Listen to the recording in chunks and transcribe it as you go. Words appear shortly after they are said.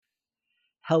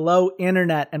Hello,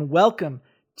 Internet, and welcome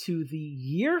to the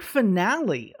year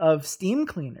finale of Steam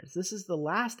Cleaners. This is the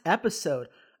last episode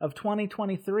of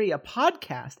 2023, a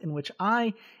podcast in which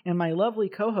I and my lovely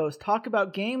co-host talk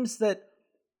about games that,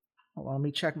 well, let me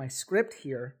check my script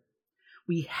here,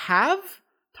 we have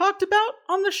talked about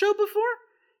on the show before.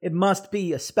 It must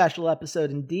be a special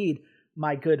episode indeed,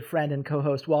 my good friend and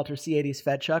co-host Walter C80's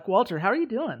Fedchuck. Walter, how are you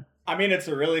doing? I mean, it's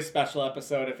a really special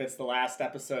episode if it's the last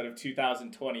episode of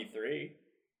 2023.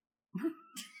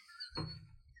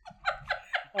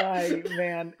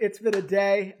 Man, it's been a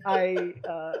day. I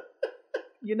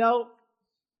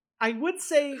would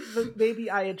say that maybe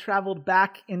I had traveled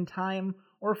back in time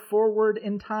or forward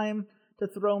in time to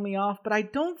throw me off, but I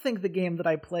don't think the game that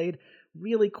I played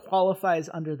really qualifies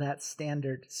under that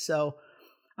standard. So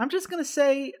I'm just going to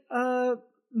say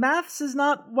maths is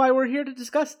not why we're here to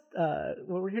discuss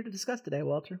what we're here to discuss today,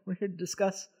 Walter. We're here to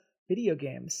discuss video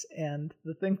games and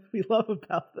the things we love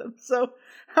about them. So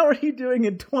how are you doing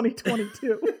in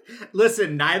 2022?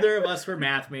 Listen, neither of us were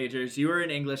math majors. You were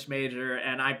an English major,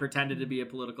 and I pretended to be a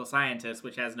political scientist,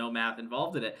 which has no math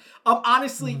involved in it.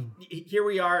 Honestly, here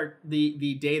we are.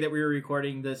 The day that we were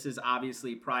recording this is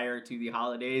obviously prior to the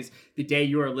holidays. The day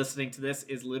you are listening to this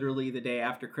is literally the day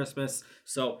after Christmas.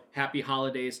 So happy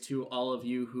holidays to all of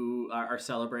you who are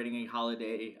celebrating a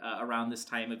holiday around this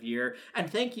time of year.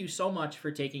 And thank you so much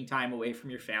for taking time away from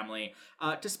your family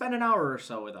to spend an hour or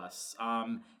so with us.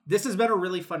 This has been a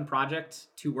really fun project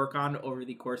to work on over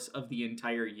the course of the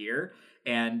entire year,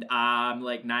 and I'm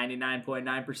like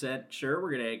 99.9% sure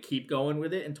we're gonna keep going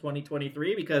with it in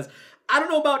 2023, because I don't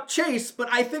know about Chase, but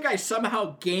I think I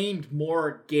somehow gained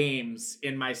more games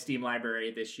in my Steam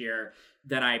library this year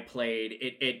than I played.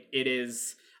 It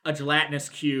is a gelatinous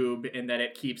cube in that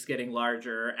it keeps getting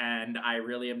larger, and I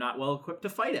really am not well equipped to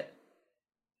fight it.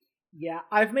 Yeah,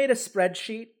 I've made a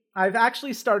spreadsheet. I've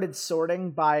actually started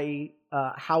sorting by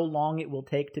how long it will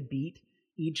take to beat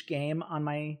each game on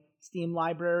my Steam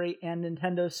library and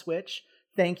Nintendo Switch.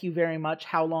 Thank you very much,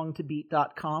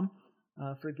 howlongtobeat.com,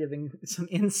 for giving some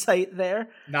insight there.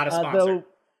 Not a sponsor.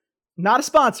 Not a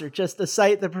sponsor, just a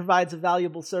site that provides a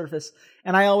valuable service.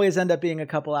 And I always end up being a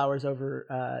couple hours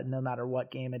over no matter what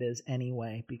game it is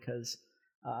anyway, because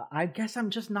I guess I'm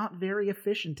just not very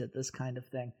efficient at this kind of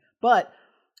thing. But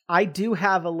I do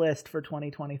have a list for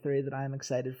 2023 that I'm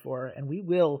excited for, and we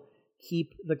will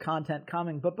keep the content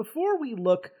coming. But before we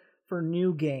look for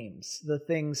new games, the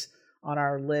things on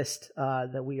our list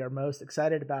that we are most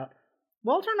excited about,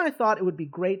 Walter and I thought it would be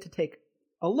great to take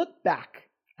a look back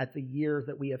at the year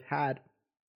that we have had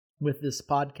with this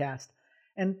podcast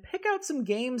and pick out some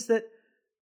games that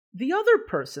the other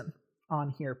person on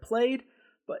here played,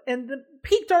 and that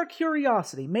piqued our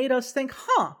curiosity, made us think,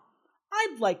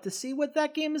 I'd like to see what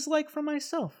that game is like for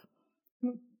myself.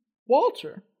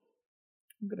 Walter,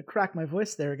 I'm going to crack my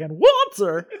voice there again.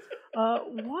 Walter,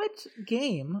 what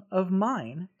game of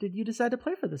mine did you decide to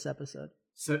play for this episode?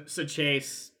 So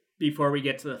Chase, before we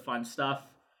get to the fun stuff,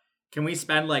 can we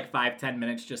spend like 5-10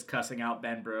 minutes just cussing out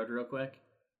Ben Brode real quick?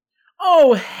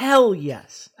 Oh, hell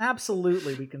yes.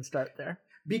 Absolutely, we can start there.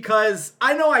 Because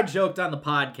I know I joked on the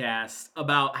podcast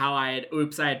about how I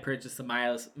had purchased the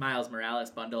Miles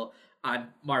Morales bundle on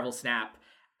Marvel Snap.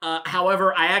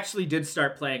 However, I actually did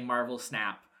start playing Marvel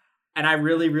Snap, and I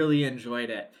really, really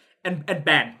enjoyed it. And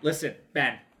Ben, listen,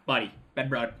 Ben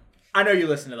Brode, I know you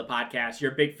listen to the podcast.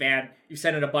 You're a big fan. You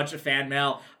sent in a bunch of fan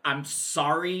mail. I'm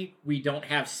sorry we don't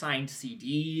have signed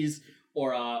CDs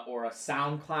or a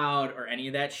SoundCloud or any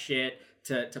of that shit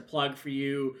to plug for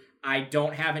you. I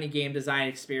don't have any game design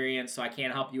experience, so I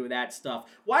can't help you with that stuff.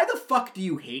 Why the fuck do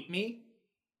you hate me?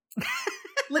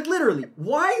 Like, literally,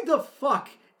 why the fuck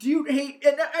do you hate,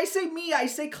 and I say me, I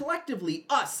say collectively,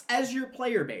 us, as your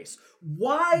player base.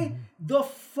 Why the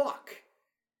fuck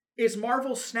is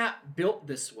Marvel Snap built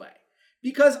this way?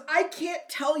 Because I can't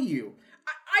tell you.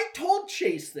 I told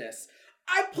Chase this.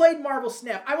 I played Marvel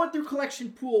Snap. I went through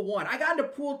Collection Pool 1. I got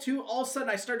into Pool 2. All of a sudden,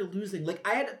 I started losing. Like,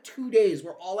 I had 2 days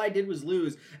where all I did was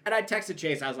lose. And I texted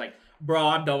Chase. I was like, bro,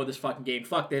 I'm done with this fucking game.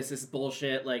 Fuck this. This is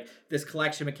bullshit. Like, this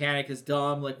collection mechanic is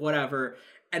dumb. Like, whatever.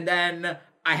 And then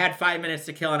I had 5 minutes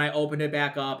to kill, and I opened it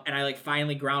back up. And I, like,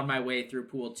 finally ground my way through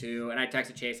Pool 2. And I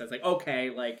texted Chase. I was like, okay,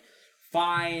 like,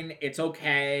 fine. It's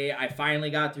okay. I finally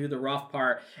got through the rough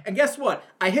part. And guess what?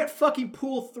 I hit fucking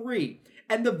Pool 3.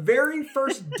 And the very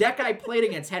first deck I played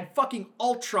against had fucking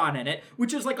Ultron in it,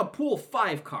 which is like a Pool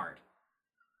 5 card.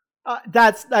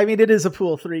 It is a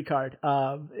Pool 3 card.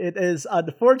 It is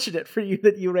unfortunate for you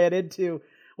that you ran into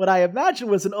what I imagine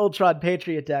was an Ultron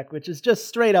Patriot deck, which is just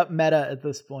straight up meta at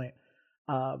this point.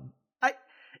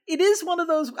 it is one of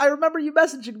those. I remember you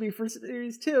messaging me for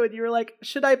Series 2, and you were like,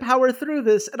 should I power through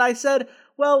this? And I said,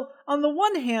 well, on the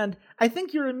one hand, I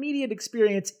think your immediate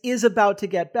experience is about to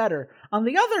get better. On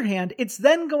the other hand, it's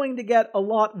then going to get a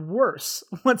lot worse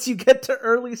once you get to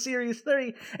early Series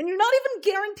 3, and you're not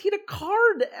even guaranteed a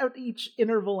card at each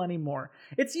interval anymore.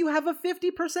 It's you have a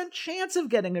 50% chance of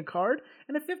getting a card,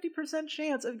 and a 50%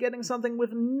 chance of getting something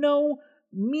with no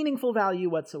meaningful value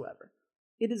whatsoever.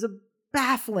 It is a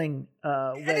baffling way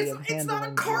of handling. It's not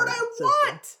a card I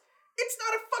want. It's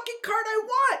not a fucking card I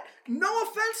want. No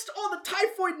offense to all the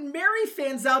Typhoid Mary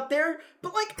fans out there,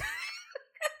 but like,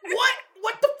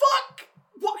 what the fuck?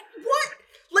 What?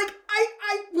 Like,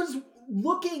 I was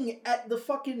looking at the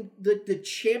fucking the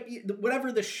champion,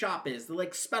 whatever the shop is, the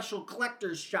like special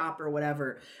collector's shop or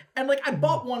whatever, and like I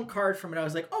bought one card from it. I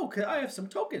was like, oh, I have some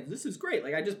tokens. This is great.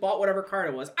 Like I just bought whatever card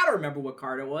it was. I don't remember what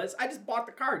card it was. I just bought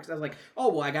the card because I was like, oh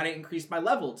well, I gotta increase my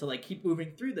level to like keep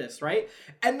moving through this, right?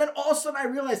 And then all of a sudden I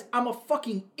realized I'm a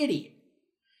fucking idiot.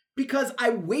 Because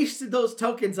I wasted those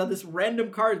tokens on this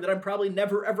random card that I'm probably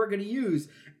never ever gonna use.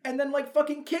 And then like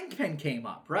fucking Kingpin came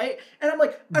up, right? And I'm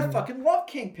like, I fucking love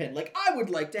Kingpin. Like I would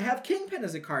like to have Kingpin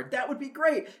as a card. That would be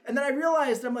great. And then I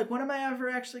realized, I'm like, when am I ever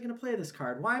actually gonna play this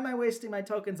card? Why am I wasting my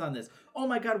tokens on this? Oh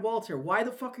my god, Walter, why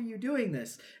the fuck are you doing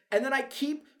this? And then I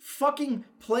keep fucking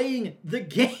playing the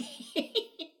game.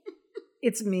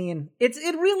 It's mean. It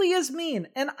really is mean.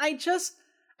 And I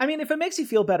mean, if it makes you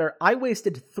feel better, I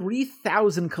wasted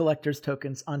 3,000 collector's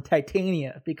tokens on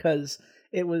Titania because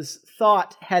it was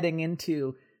thought heading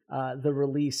into the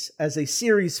release as a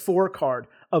Series 4 card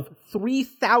of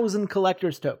 3,000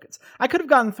 collector's tokens. I could have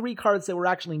gotten 3 cards that were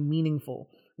actually meaningful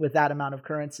with that amount of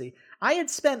currency. I had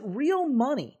spent real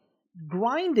money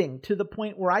grinding to the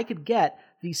point where I could get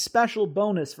the special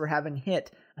bonus for having hit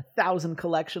 1,000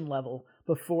 collection level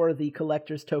before the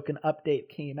collector's token update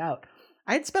came out.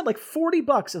 I had spent like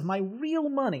 $40 of my real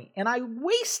money, and I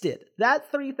wasted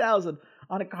that 3,000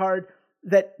 on a card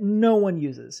that no one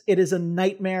uses. It is a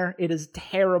nightmare. It is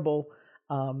terrible.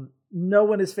 No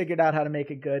one has figured out how to make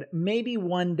it good. Maybe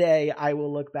one day I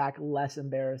will look back less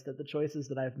embarrassed at the choices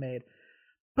that I've made.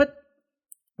 But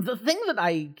the thing that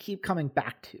I keep coming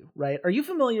back to, right? Are you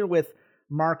familiar with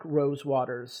Mark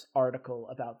Rosewater's article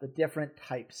about the different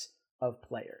types of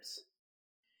players?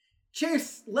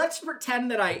 Chase, let's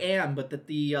pretend that I am, but that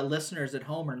the listeners at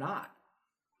home are not.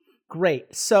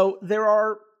 Great. So there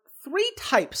are 3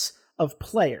 types of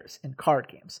players in card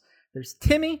games. There's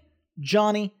Timmy,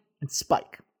 Johnny, and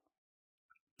Spike.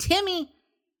 Timmy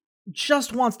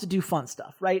just wants to do fun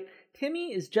stuff, right?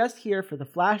 Timmy is just here for the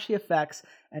flashy effects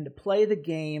and to play the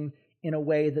game in a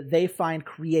way that they find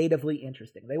creatively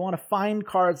interesting. They want to find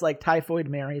cards like Typhoid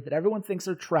Mary that everyone thinks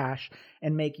are trash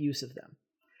and make use of them.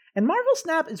 And Marvel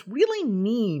Snap is really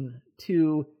mean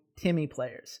to Timmy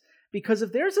players. Because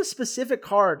if there's a specific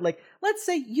card, like, let's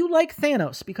say you like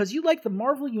Thanos because you like the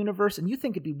Marvel Universe and you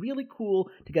think it'd be really cool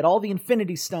to get all the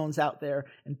Infinity Stones out there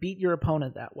and beat your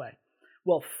opponent that way.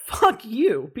 Well, fuck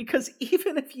you, because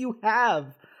even if you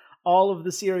have all of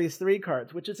the Series 3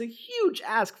 cards, which is a huge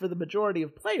ask for the majority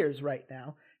of players right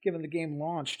now, given the game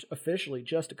launched officially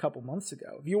just a couple months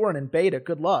ago. If you weren't in beta,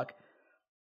 good luck.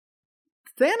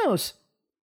 Thanos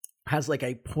has like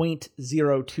a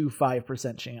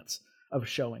 0.025% chance of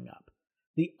showing up.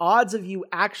 The odds of you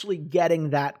actually getting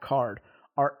that card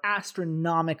are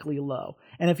astronomically low.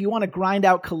 And if you want to grind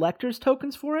out collector's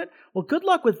tokens for it, well, good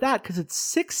luck with that, because it's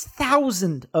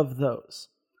 6,000 of those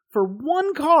for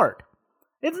one card.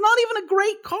 It's not even a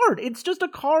great card. It's just a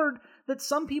card that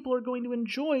some people are going to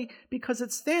enjoy because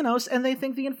it's Thanos and they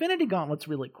think the Infinity Gauntlet's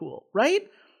really cool, right?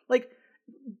 Like,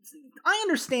 I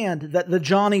understand that the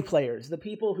Johnny players, the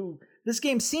people who this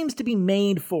game seems to be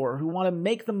made for, who want to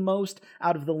make the most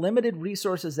out of the limited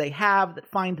resources they have, that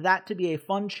find that to be a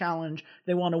fun challenge.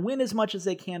 They want to win as much as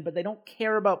they can, but they don't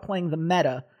care about playing the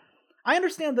meta. I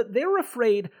understand that they're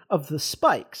afraid of the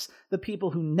spikes, the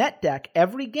people who net deck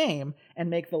every game and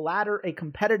make the latter a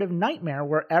competitive nightmare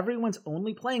where everyone's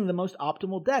only playing the most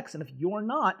optimal decks, and if you're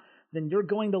not, then you're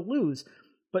going to lose.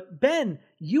 But Ben,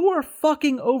 you are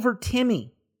fucking over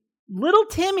Timmy. Little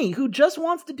Timmy, who just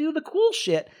wants to do the cool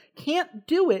shit, can't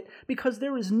do it because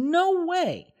there is no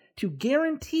way to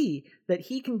guarantee that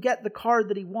he can get the card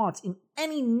that he wants in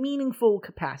any meaningful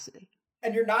capacity.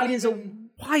 And you're not It is a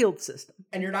wild system.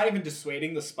 And you're not even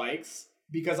dissuading the spikes,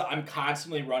 because I'm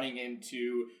constantly running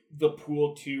into the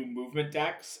pool 2 movement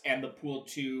decks and the pool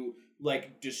 2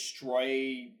 like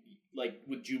destroy, like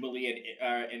with Jubilee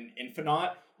and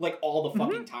Infinite, like all the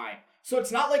fucking time. So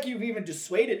it's not like you've even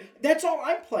dissuaded. That's all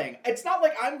I'm playing. It's not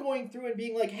like I'm going through and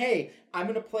being like, hey, I'm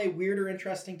going to play weirder,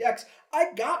 interesting decks.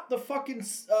 I got the fucking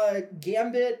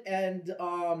Gambit and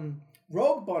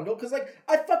Rogue bundle because, like,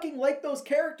 I fucking like those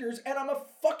characters and I'm a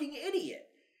fucking idiot.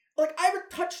 Like, I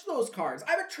haven't touched those cards.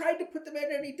 I haven't tried to put them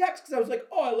in any decks because I was like,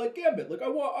 oh, I like Gambit. Like, I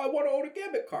want to own a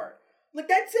Gambit card. Like,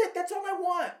 that's it. That's all I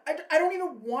want. I don't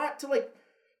even want to, like,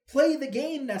 play the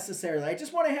game necessarily. I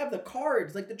just want to have the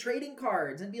cards, like the trading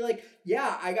cards, and be like,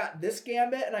 yeah, I got this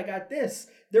Gambit and I got this.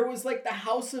 There was like the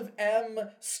House of M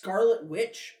Scarlet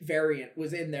Witch variant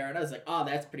was in there, and I was like, oh,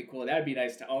 that's pretty cool. That'd be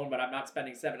nice to own, but I'm not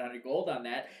spending 700 gold on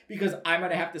that because I'm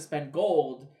going to have to spend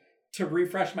gold to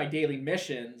refresh my daily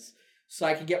missions so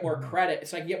I can get more credit,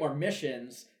 so I can get more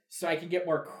missions, so I can get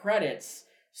more credits,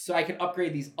 so I can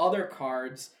upgrade these other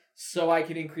cards, so I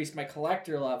can increase my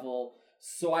collector level.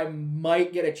 So I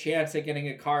might get a chance at getting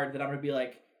a card that I'm going to be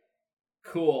like,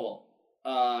 cool,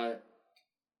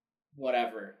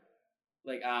 whatever.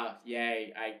 Like,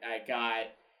 yay,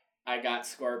 I got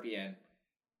Scorpion.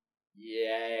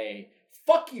 Yay.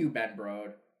 Fuck you, Ben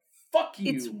Brode. Fuck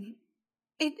you.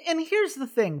 And here's the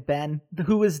thing, Ben,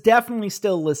 who is definitely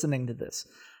still listening to this.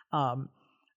 I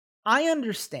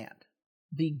understand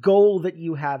the goal that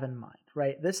you have in mind,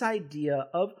 right? This idea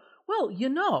of, well, you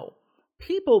know,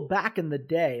 people back in the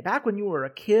day, back when you were a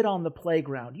kid on the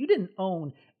playground, you didn't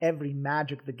own every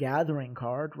Magic the Gathering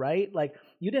card, right? Like,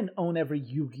 you didn't own every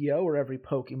Yu-Gi-Oh! Or every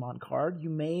Pokemon card. You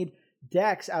made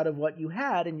decks out of what you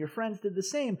had, and your friends did the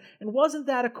same. And wasn't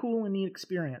that a cool and neat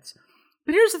experience?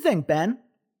 But here's the thing, Ben.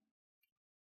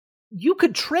 You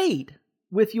could trade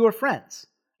with your friends.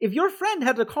 If your friend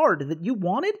had a card that you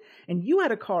wanted, and you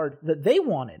had a card that they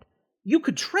wanted, you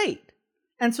could trade.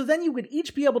 And so then you would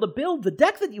each be able to build the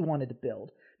deck that you wanted to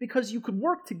build because you could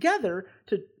work together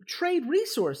to trade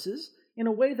resources in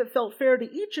a way that felt fair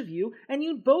to each of you, and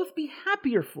you'd both be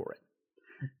happier for it.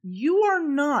 You are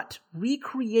not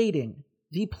recreating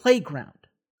the playground.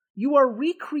 You are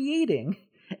recreating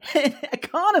an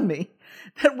economy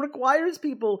that requires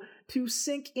people to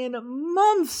sink in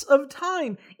months of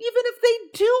time, even if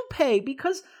they do pay,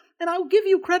 because, and I'll give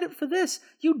you credit for this,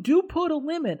 you do put a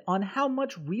limit on how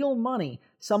much real money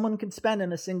someone can spend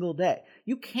in a single day.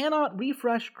 You cannot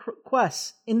refresh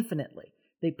quests infinitely.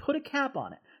 They put a cap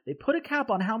on it. They put a cap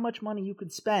on how much money you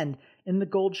could spend in the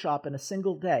gold shop in a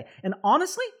single day. And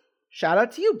honestly, shout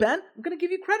out to you, Ben. I'm going to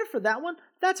give you credit for that one.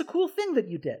 That's a cool thing that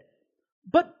you did.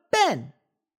 But Ben,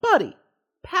 buddy,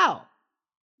 pal,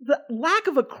 the lack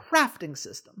of a crafting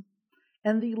system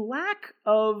and the lack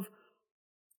of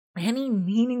any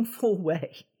meaningful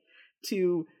way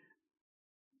to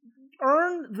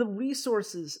earn the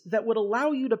resources that would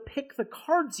allow you to pick the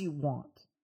cards you want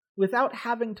without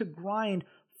having to grind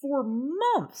for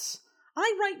months.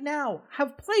 I right now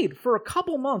have played for a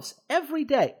couple months every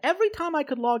day. Every time I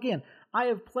could log in, I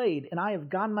have played and I have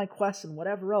gotten my quests and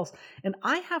whatever else. And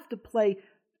I have to play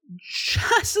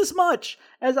just as much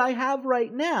as I have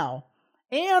right now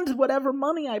and whatever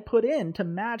money I put in to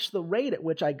match the rate at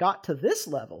which I got to this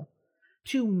level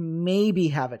to maybe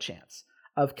have a chance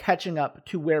of catching up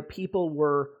to where people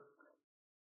were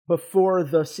before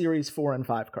the Series 4 and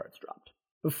 5 cards dropped.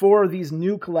 Before these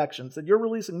new collections, that you're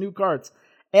releasing new cards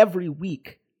every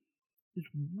week. It's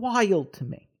wild to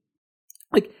me.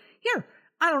 Like, here,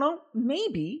 I don't know,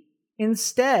 maybe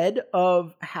instead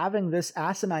of having this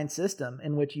asinine system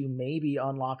in which you maybe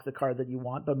unlock the card that you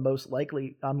want, but most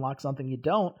likely unlock something you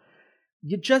don't,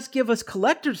 you just give us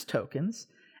collector's tokens,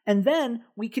 and then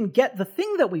we can get the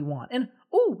thing that we want. And,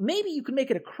 oh, maybe you can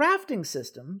make it a crafting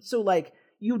system, so, like,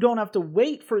 you don't have to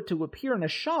wait for it to appear in a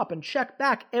shop and check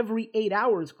back every 8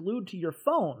 hours glued to your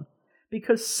phone.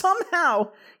 Because somehow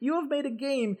you have made a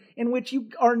game in which you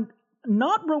are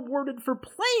not rewarded for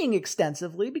playing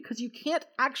extensively because you can't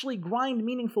actually grind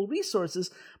meaningful resources,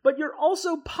 but you're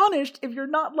also punished if you're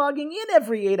not logging in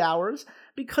every 8 hours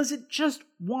because it just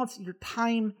wants your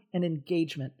time and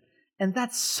engagement. And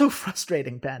that's so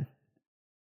frustrating, Ben.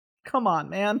 Come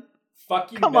on, man.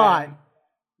 Fuck you, Come Ben. on.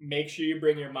 Make sure you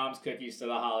bring your mom's cookies to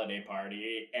the holiday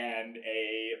party and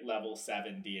a level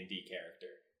 7 D&D character.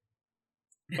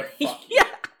 But fuck you. Yeah.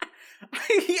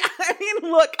 I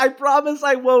mean, look, I promise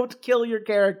I won't kill your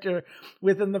character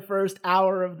within the first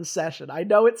hour of the session. I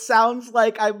know it sounds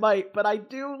like I might, but I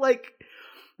do, like,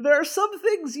 there are some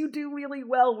things you do really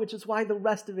well, which is why the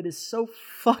rest of it is so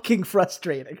fucking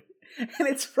frustrating. And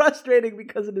it's frustrating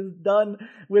because it is done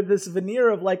with this veneer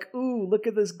of like, ooh, look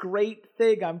at this great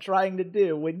thing I'm trying to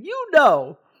do. When you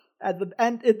know, in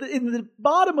the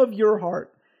bottom of your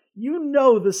heart, you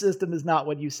know the system is not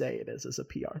what you say it is as a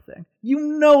PR thing.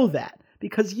 You know that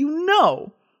because you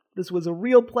know this was a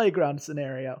real playground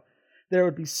scenario. there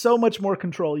would be so much more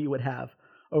control you would have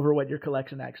over what your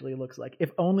collection actually looks like,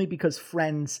 if only because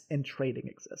friends and trading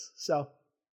exists. So,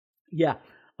 yeah.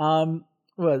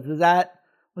 Was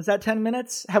that 10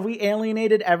 minutes? Have we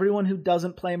alienated everyone who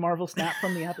doesn't play Marvel Snap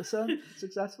from the episode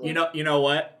successfully? You know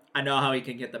what? I know how we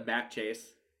can get them back, Chase.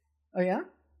 Oh, yeah?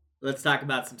 Let's talk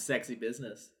about some sexy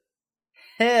business.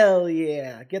 Hell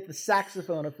yeah! Get the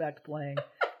saxophone effect playing.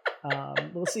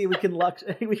 We'll see. We can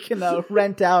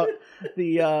rent out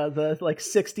the like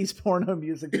 60s porno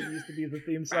music that used to be the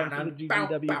theme song for the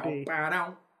GGWP.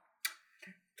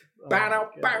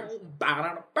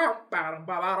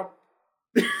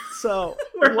 So,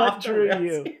 what drew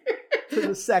you to the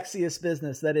sexiest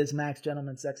business that is Max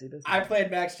Gentleman's Sexy Business? I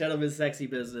played Max Gentleman's Sexy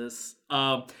Business.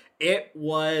 It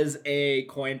was a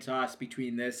coin toss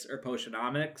between this or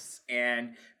Potionomics,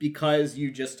 and because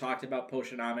you just talked about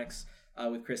Potionomics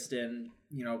with Kristen,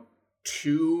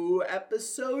 2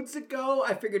 episodes ago,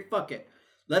 I figured, fuck it.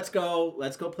 Let's go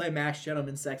play Max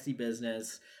Gentleman's Sexy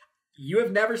Business. You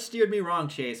have never steered me wrong,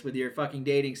 Chase, with your fucking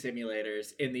dating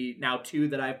simulators in the now 2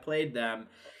 that I've played them.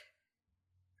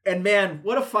 And man,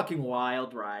 what a fucking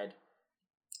wild ride.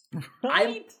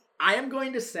 Right? I am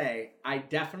going to say I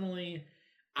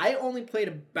only played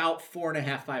about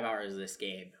 4.5, 5 hours of this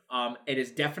game. It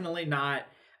is definitely not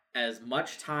as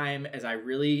much time as I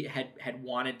really had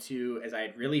wanted to, as I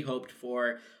had really hoped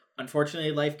for.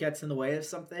 Unfortunately, life gets in the way of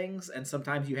some things, and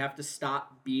sometimes you have to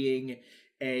stop being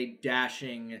a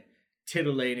dashing,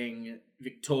 titillating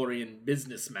Victorian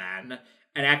businessman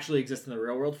and actually exist in the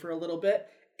real world for a little bit.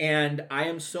 And I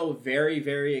am so very,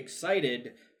 very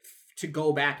excited to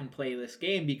go back and play this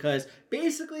game, because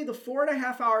basically the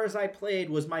 4.5 hours I played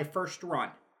was my first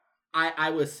run. I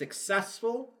was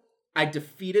successful. I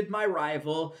defeated my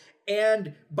rival.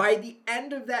 And by the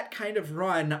end of that kind of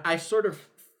run, I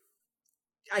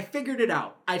figured it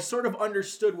out. I sort of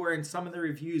understood where in some of the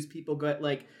reviews people got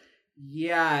like,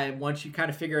 yeah, once you kind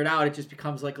of figure it out, it just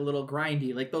becomes like a little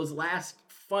grindy. Like those last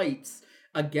fights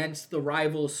against the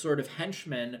rival's sort of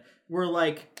henchmen were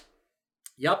like,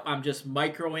 yep, I'm just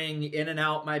microing in and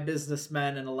out my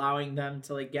businessmen and allowing them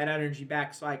to like get energy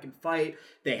back so I can fight.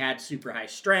 They had super high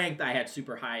strength. I had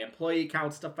super high employee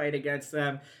counts to fight against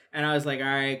them. And I was like, all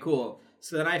right, cool.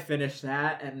 So then I finished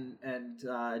that, and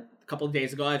a couple of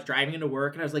days ago I was driving into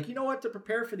work, and I was like, you know what? To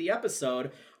prepare for the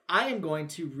episode, I am going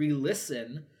to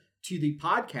re-listen to the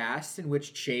podcast in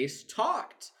which Chase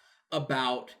talked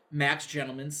about Max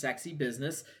Gentleman's Sexy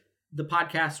Business. The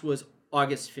podcast was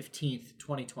August 15th,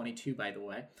 2022, by the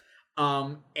way.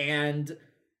 And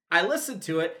I listened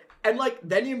to it, and like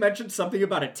then you mentioned something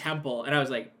about a temple, and I was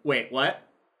like, wait, what?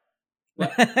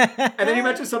 And then you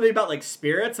mentioned something about like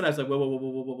spirits, and I was like, whoa, whoa, whoa,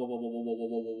 whoa, whoa, whoa, whoa, whoa, whoa,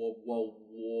 whoa, whoa, whoa,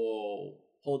 whoa.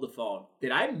 Hold the phone.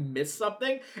 Did I miss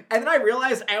something? And then I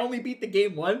realized I only beat the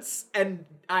game once, and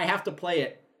I have to play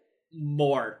it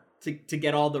more to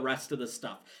get all the rest of the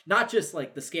stuff. Not just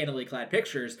like the scantily clad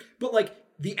pictures, but like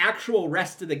the actual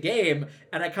rest of the game.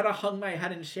 And I kind of hung my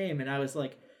head in shame, and I was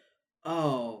like,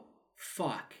 oh,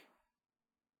 fuck.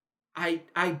 I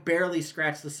barely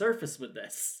scratched the surface with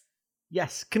this.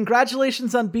 Yes,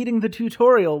 congratulations on beating the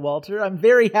tutorial, Walter. I'm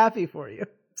very happy for you.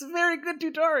 It's a very good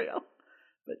tutorial.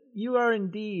 But you are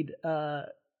indeed you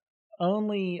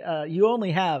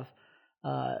only have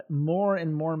more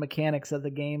and more mechanics that the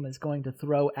game is going to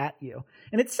throw at you.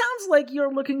 And it sounds like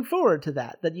you're looking forward to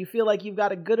that you feel like you've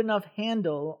got a good enough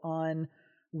handle on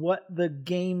what the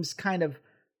game's kind of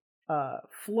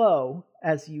flow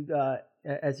as you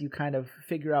kind of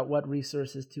figure out what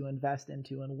resources to invest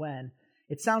into and when.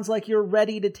 It sounds like you're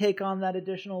ready to take on that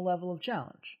additional level of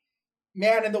challenge.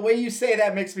 Man, and the way you say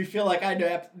that makes me feel like I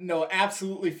know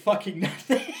absolutely fucking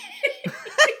nothing.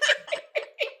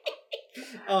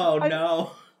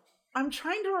 No. I'm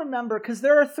trying to remember, because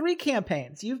there are 3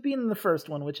 campaigns. You've been in the first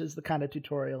one, which is the kind of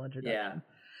tutorial introduction. Yeah.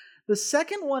 The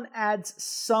second one adds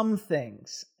some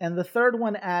things, and the third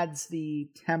one adds the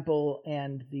temple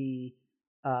and the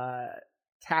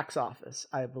tax office,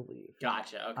 I believe.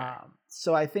 Gotcha, okay.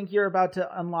 So I think you're about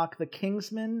to unlock the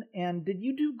Kingsman, and did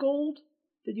you do gold?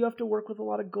 Did you have to work with a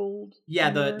lot of gold? Yeah,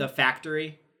 the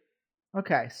factory.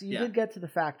 Okay, so you did get to the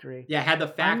factory. Yeah, I had the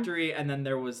factory, and then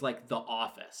there was like the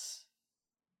office.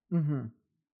 Mm-hmm.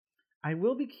 I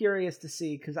will be curious to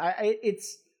see, because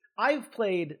I've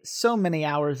played so many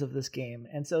hours of this game,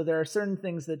 and so there are certain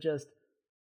things that just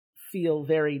feel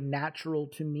very natural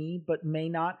to me, but may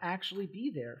not actually be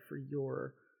there for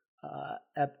your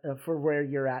for where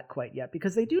you're at quite yet,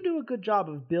 because they do a good job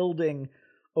of building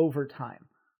over time.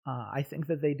 I think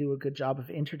that they do a good job of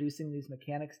introducing these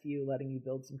mechanics to you, letting you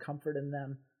build some comfort in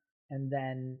them, and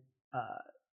then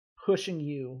pushing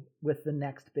you with the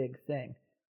next big thing.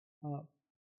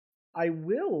 I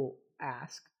will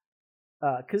ask,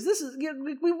 because this is,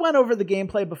 we went over the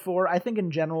gameplay before. I think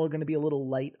in general we're going to be a little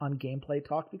light on gameplay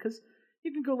talk because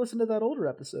you can go listen to that older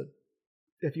episode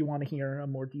if you want to hear a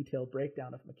more detailed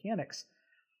breakdown of mechanics.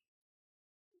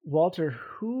 Walter,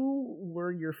 who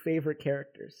were your favorite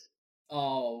characters?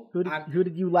 Oh, who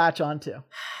did you latch onto?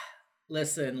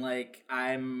 Listen, like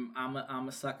I'm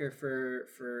a sucker for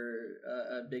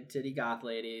a big titty goth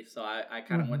lady, so I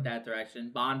kind of went that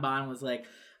direction. Bon was like,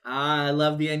 I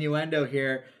love the innuendo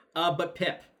here, but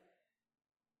Pip.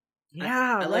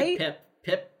 Yeah, I right? like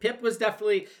Pip. Pip was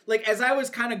definitely, like, as I was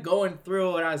kind of going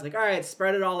through and I was like, all right,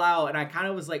 spread it all out. And I kind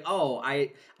of was like, oh, I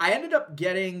ended up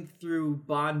getting through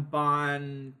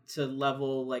Bon to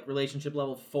level, like, relationship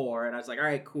level 4. And I was like, all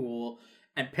right, cool.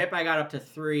 And Pip, I got up to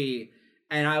 3.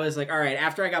 And I was like, all right,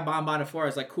 after I got Bon to 4, I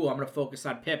was like, cool, I'm going to focus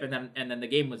on Pip. And then the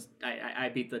game was, I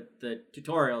beat the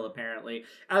tutorial, apparently.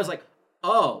 And I was like,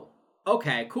 oh,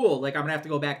 okay, cool. Like, I'm gonna have to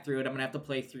go back through it. I'm gonna have to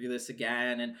play through this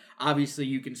again. And obviously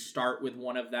you can start with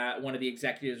one of the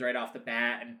executives right off the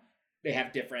bat, and they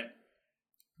have different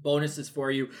bonuses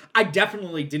for you. I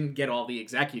definitely didn't get all the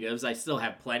executives. I still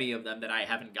have plenty of them that I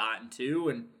haven't gotten to,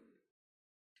 and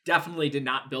definitely did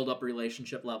not build up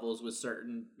relationship levels with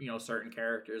certain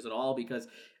characters at all, because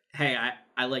hey,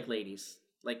 I like ladies.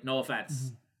 Like, no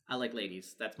offense. I like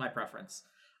ladies. That's my preference.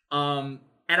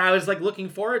 And I was like looking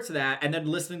forward to that, and then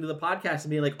listening to the podcast and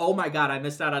being like, oh my God, I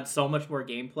missed out on so much more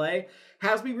gameplay,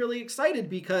 has me really excited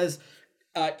because,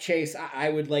 Chase, I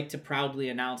would like to proudly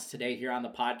announce today here on the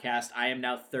podcast, I am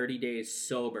now 30 days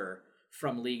sober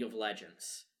from League of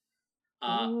Legends.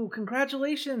 Ooh,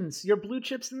 congratulations. Your blue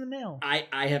chip's in the mail.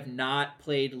 I have not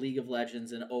played League of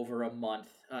Legends in over a month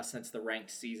since the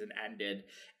ranked season ended,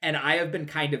 and I have been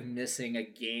kind of missing a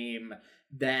game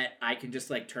that I can just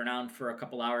like turn on for a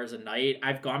couple hours a night.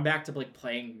 I've gone back to like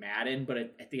playing Madden, but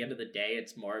at the end of the day,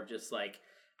 it's more of just like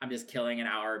I'm just killing an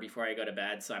hour before I go to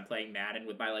bed. So I'm playing Madden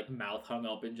with my like mouth hung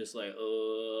open, just like,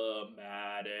 oh,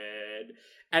 Madden.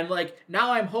 And like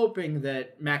now I'm hoping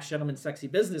that Max Gentleman Sexy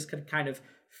Business could kind of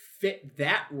fit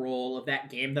that role of that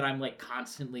game that I'm like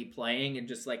constantly playing, and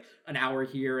just like an hour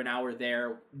here, an hour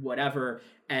there, whatever,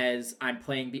 as I'm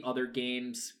playing the other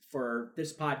games for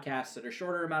this podcast at a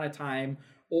shorter amount of time,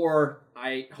 or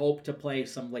I hope to play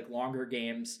some like longer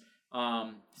games,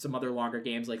 some other longer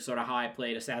games, like sort of how I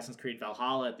played Assassin's Creed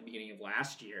Valhalla at the beginning of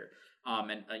last year,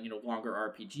 and longer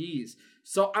RPGs.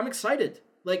 So I'm excited.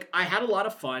 Like, I had a lot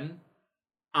of fun.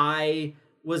 I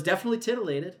was definitely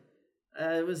titillated.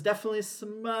 It was definitely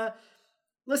some,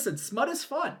 listen, smut is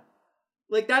fun.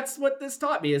 Like, that's what this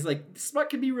taught me, is like smut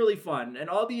can be really fun, and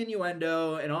all the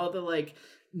innuendo and all the like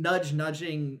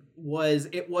nudging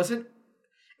it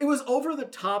was over the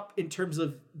top in terms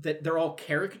of that they're all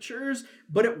caricatures,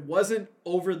 but it wasn't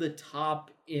over the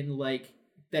top in like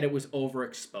that it was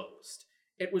overexposed.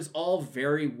 It was all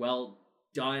very well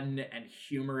done and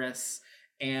humorous,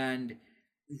 and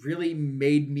really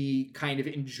made me kind of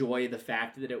enjoy the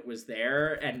fact that it was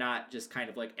there and not just kind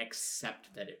of like accept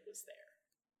that it was there.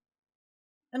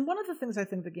 And one of the things I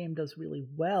think the game does really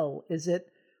well is it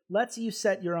lets you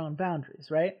set your own boundaries,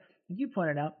 right? You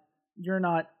pointed out you're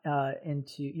not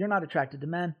attracted to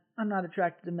men. I'm not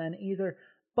attracted to men either.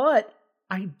 But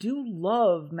I do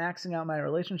love maxing out my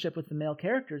relationship with the male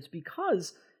characters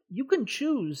because you can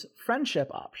choose friendship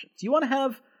options. You want to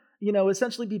have,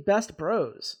 essentially be best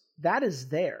bros. That is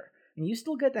there. And you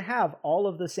still get to have all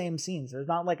of the same scenes. There's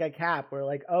not like a cap where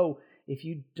like, oh, if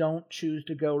you don't choose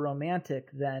to go romantic,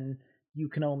 then you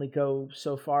can only go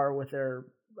so far with their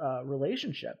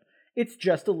relationship. It's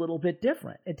just a little bit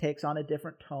different. It takes on a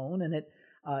different tone, and it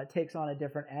takes on a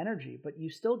different energy, but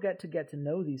you still get to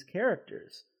know these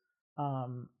characters.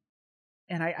 And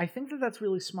I think that that's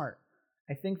really smart.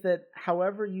 I think that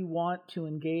however you want to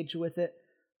engage with it,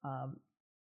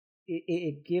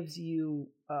 it gives you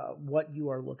what you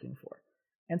are looking for.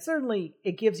 And certainly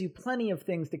it gives you plenty of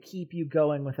things to keep you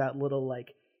going with that little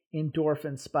like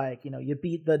endorphin spike. You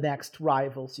beat the next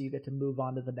rival, so you get to move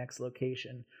on to the next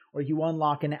location, or you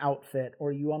unlock an outfit,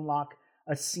 or you unlock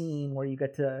a scene where you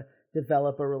get to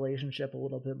develop a relationship a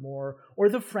little bit more, or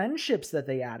the friendships that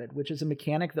they added, which is a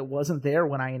mechanic that wasn't there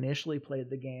when I initially played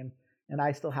the game, and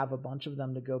I still have a bunch of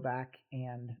them to go back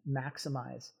and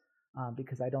maximize,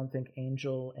 because I don't think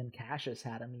Angel and Cassius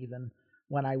had them even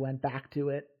when I went back to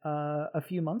it a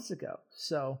few months ago.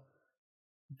 So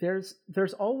there's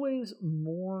always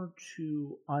more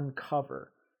to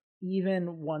uncover,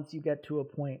 even once you get to a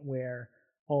point where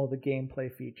all the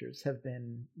gameplay features have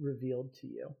been revealed to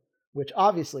you, which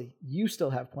obviously you still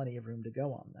have plenty of room to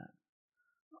go on that.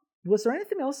 Was there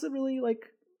anything else that really like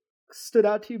stood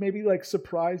out to you, maybe like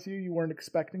surprise you weren't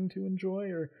expecting to enjoy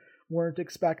or weren't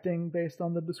expecting based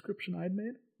on the description I'd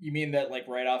made? You mean that, like,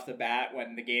 right off the bat,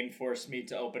 when the game forced me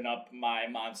to open up my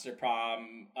Monster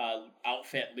Prom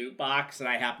outfit loot box, and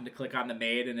I happened to click on the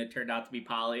maid, and it turned out to be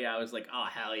Polly, I was like, oh,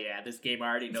 hell yeah, this game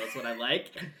already knows what I like.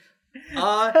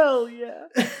 Hell yeah.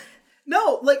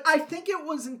 No, like, I think it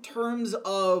was in terms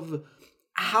of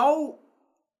how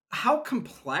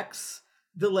complex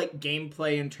the, like,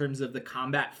 gameplay in terms of the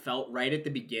combat felt right at the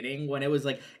beginning, when it was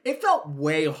like, it felt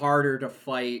way harder to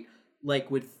fight, like,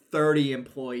 with 30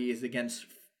 employees against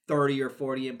 30 or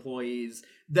 40 employees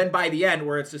than by the end,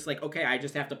 where it's just like, okay, I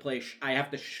just have to play, I have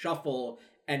to shuffle,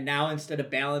 and now instead of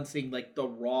balancing, like, the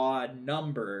raw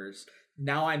numbers,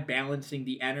 now I'm balancing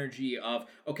the energy of,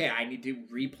 okay, I need to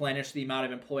replenish the amount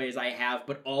of employees I have,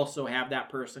 but also have that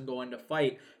person go into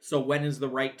fight. So when is the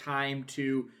right time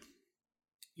to,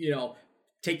 you know,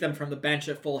 take them from the bench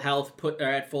at full health,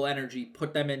 at full energy,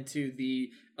 put them into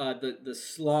the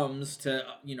slums to,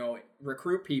 you know,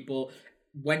 recruit people.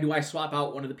 When do I swap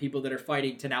out one of the people that are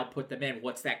fighting to now put them in?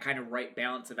 What's that kind of right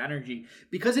balance of energy?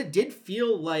 Because it did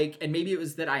feel like, and maybe it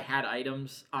was that I had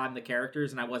items on the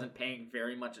characters and I wasn't paying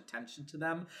very much attention to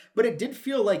them, but it did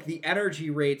feel like the energy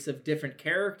rates of different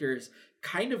characters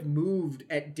kind of moved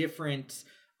at different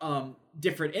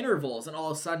intervals. And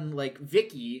all of a sudden, like,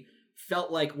 Vicky felt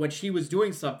like when she was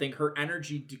doing something, her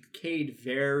energy decayed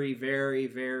very, very,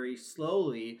 very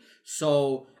slowly.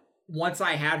 So once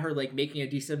I had her, like, making a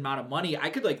decent amount of money, I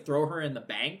could, like, throw her in the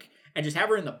bank and just have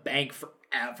her in the bank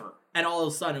forever. And all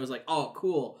of a sudden it was like, oh,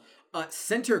 cool.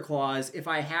 Sinterklaas, if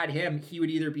I had him, he would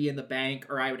either be in the bank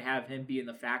or I would have him be in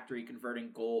the factory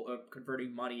converting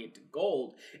money into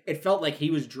gold. It felt like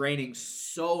he was draining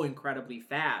so incredibly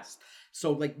fast.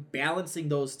 So, like, balancing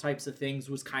those types of things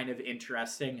was kind of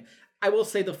interesting. I will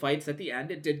say the fights at the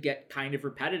end, it did get kind of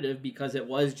repetitive because it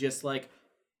was just, like,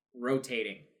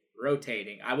 rotating.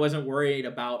 I wasn't worried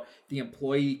about the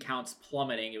employee counts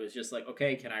plummeting. It was just like,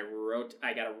 okay,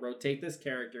 I gotta rotate this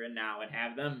character in now and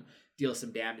have them deal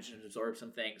some damage and absorb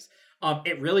some things.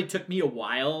 It really took me a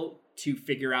while to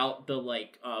figure out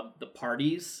the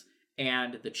parties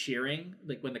and the cheering,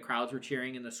 like when the crowds were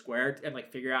cheering in the square, and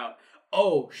like figure out,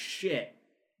 oh shit,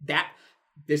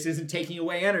 this isn't taking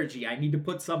away energy. I need to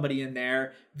put somebody in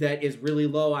there that is really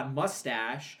low on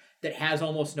mustache, that has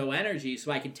almost no energy,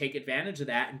 so I can take advantage of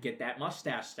that and get that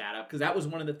mustache stat up. Because that was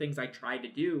one of the things I tried to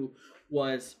do,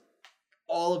 was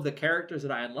all of the characters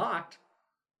that I unlocked,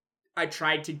 I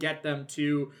tried to get them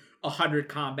to 100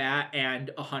 combat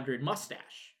and 100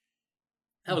 mustache.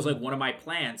 That was like one of my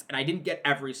plans. And I didn't get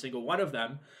every single one of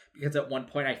them, because at one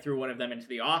point I threw one of them into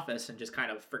the office and just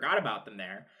kind of forgot about them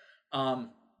there.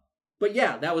 But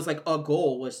yeah, that was like a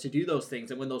goal, was to do those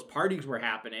things. And when those parties were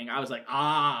happening, I was like,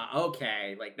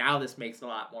 okay, like now this makes a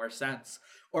lot more sense.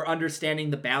 Or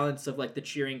understanding the balance of like the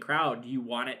cheering crowd. Do you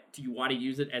want to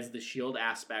use it as the shield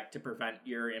aspect to prevent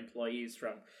your employees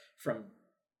from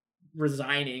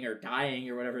resigning or dying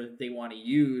or whatever they want to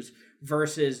use,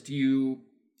 versus do you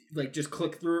like just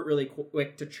click through it really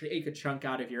quick to take a chunk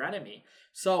out of your enemy?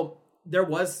 So it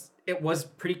was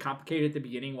pretty complicated at the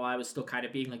beginning, while I was still kind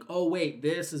of being like, oh, wait,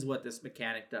 this is what this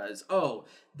mechanic does. Oh,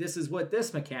 this is what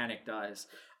this mechanic does.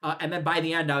 And then by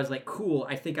the end, I was like, cool,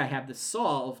 I think I have this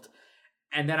solved.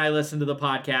 And then I listened to the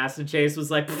podcast, and Chase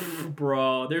was like,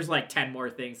 bro, there's like 10 more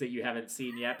things that you haven't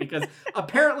seen yet, because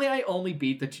apparently I only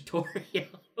beat the tutorial.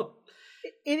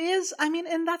 It is, I mean,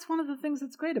 and that's one of the things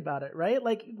that's great about it, right?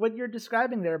 Like what you're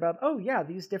describing there about, oh yeah,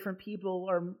 these different people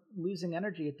are losing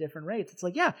energy at different rates. It's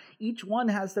like, yeah, each one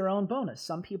has their own bonus.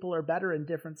 Some people are better in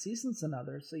different seasons than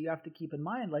others. So you have to keep in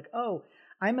mind, like, oh,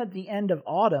 I'm at the end of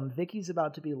autumn. Vicky's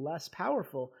about to be less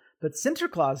powerful, but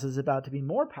Sinterklaas is about to be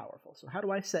more powerful. So how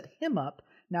do I set him up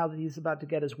now that he's about to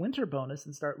get his winter bonus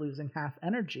and start losing half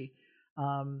energy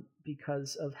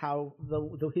because of how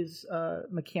his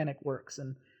mechanic works,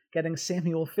 and getting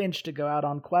Samuel Finch to go out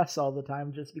on quests all the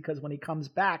time just because when he comes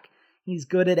back, he's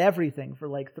good at everything for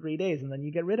like 3 days, and then you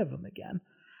get rid of him again.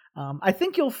 I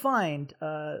think you'll find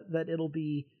that it'll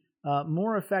be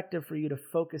more effective for you to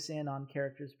focus in on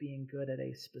characters being good at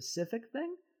a specific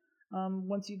thing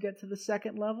once you get to the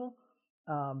second level.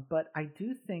 But I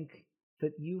do think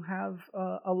that you have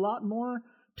a lot more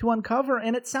to uncover,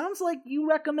 and it sounds like you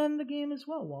recommend the game as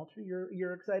well, Walter.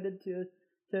 You're excited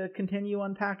to continue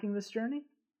unpacking this journey?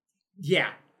 Yeah,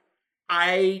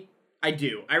 I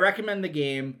do. I recommend the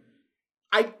game.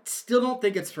 I still don't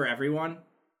think it's for everyone.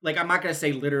 Like, I'm not going to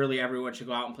say literally everyone should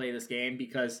go out and play this game,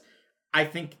 because I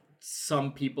think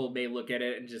some people may look at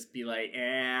it and just be like,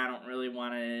 I don't really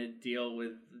want to deal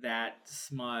with that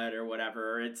smut or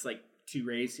whatever. It's like too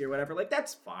racy or whatever. Like,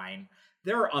 that's fine.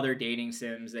 there are other dating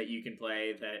sims that you can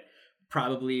play that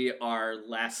probably are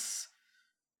less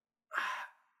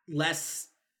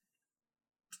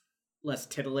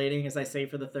titillating, as I say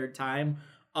for the third time,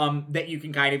 that you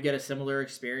can kind of get a similar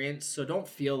experience. So don't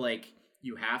feel like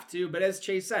you have to. But as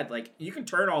Chase said, like, you can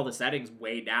turn all the settings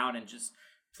way down and just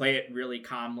play it really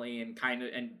calmly and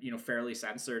fairly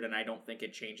censored. And I don't think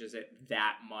it changes it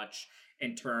that much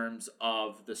in terms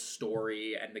of the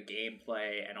story and the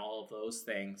gameplay and all of those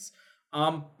things.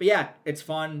 But yeah, it's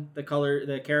fun.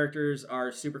 The characters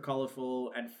are super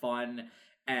colorful and fun,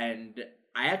 and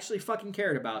I actually fucking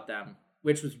cared about them,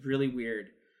 which was really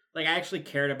weird. Like, I actually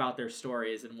cared about their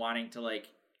stories and wanting to, like,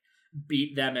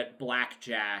 beat them at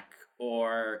blackjack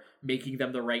or making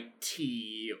them the right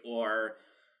tea or...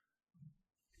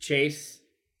 Chase,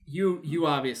 you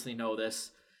obviously know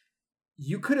this.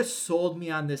 You could have sold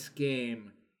me on this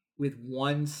game with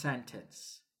one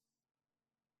sentence.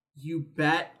 You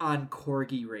bet on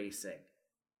corgi racing.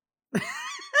 I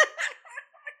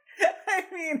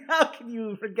mean, how can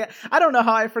you forget? I don't know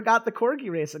how I forgot the corgi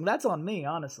racing. That's on me,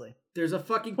 honestly. There's a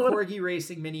fucking corgi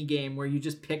racing mini game where you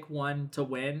just pick one to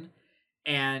win,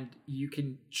 and you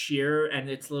can cheer, and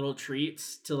it's little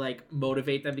treats to, like,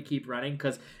 motivate them to keep running,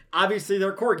 because obviously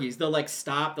they're corgis. They'll, like,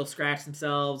 stop, they'll scratch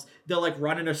themselves, they'll, like,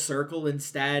 run in a circle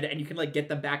instead, and you can, like, get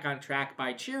them back on track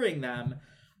by cheering them.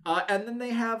 And then they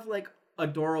have, like,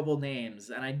 adorable names,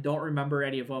 and I don't remember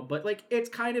any of them, but, like, it's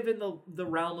kind of in the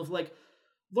realm of, like,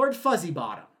 Lord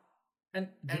Fuzzybottom and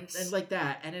like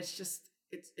that, and it's just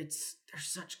it's they're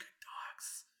such good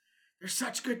dogs. They're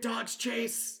such good dogs,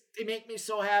 Chase. They make me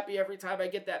so happy every time I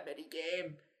get that mini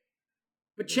game.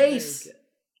 But Chase,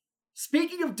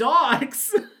 speaking of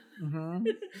dogs, mm-hmm.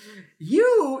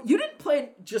 you didn't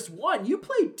play just one. You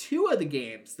played two of the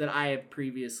games that I have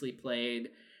previously played,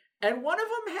 and one of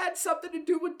them had something to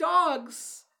do with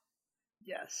dogs.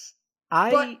 Yes,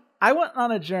 I went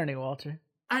on a journey, Walter.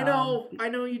 I know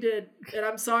you did, and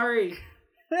I'm sorry.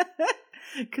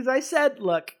 Because I said,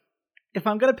 look, if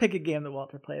I'm going to pick a game that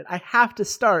Walter played, I have to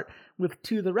start with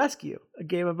To the Rescue, a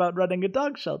game about running a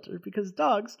dog shelter, because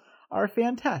dogs are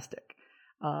fantastic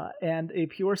and a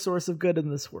pure source of good in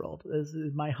this world, is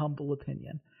my humble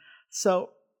opinion. So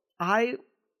I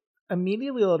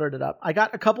immediately loaded it up. I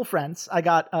got a couple friends. I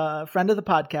got a friend of the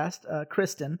podcast,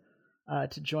 Kristen,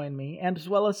 to join me, and as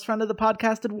well as friend of the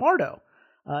podcast, Eduardo.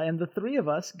 And the three of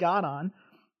us got on,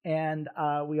 and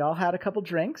we all had a couple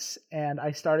drinks, and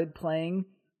I started playing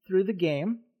through the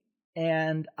game,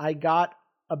 and I got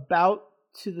about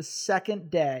to the second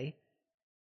day,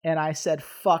 and I said,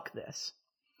 fuck this.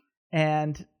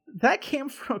 And that came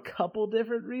from a couple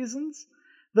different reasons.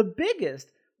 The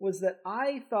biggest was that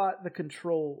I thought the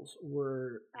controls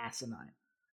were asinine.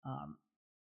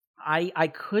 I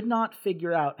could not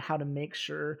figure out how to make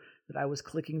sure that I was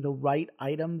clicking the right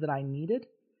item that I needed,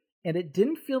 and it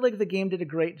didn't feel like the game did a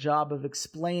great job of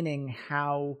explaining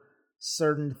how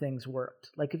certain things worked.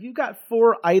 Like, if you've got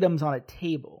 4 items on a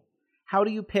table, how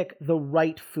do you pick the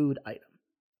right food item?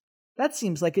 That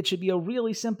seems like it should be a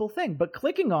really simple thing, but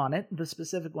clicking on it, the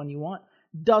specific one you want,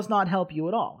 does not help you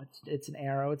at all. It's an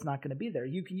arrow, it's not going to be there.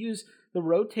 You can use the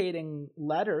rotating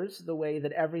letters the way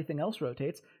that everything else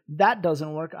rotates. That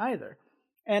doesn't work either.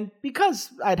 And because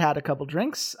I'd had a couple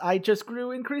drinks, I just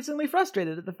grew increasingly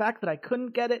frustrated at the fact that I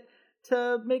couldn't get it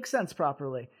to make sense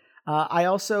properly. I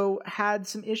also had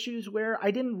some issues where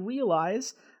I didn't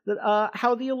realize that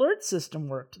how the alert system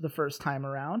worked the first time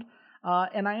around,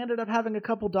 and I ended up having a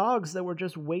couple dogs that were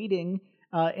just waiting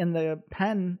in the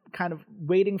pen, kind of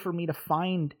waiting for me to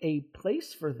find a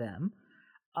place for them,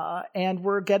 and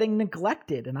were getting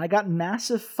neglected, and I got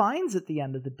massive fines at the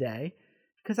end of the day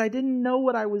because I didn't know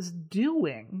what I was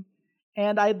doing,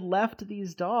 and I'd left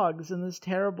these dogs in this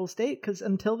terrible state because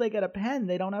until they get a pen,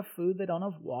 they don't have food, they don't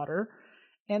have water,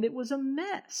 and it was a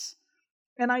mess.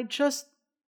 And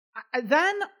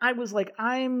then I was like,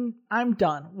 I'm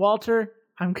done. Walter,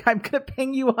 I'm gonna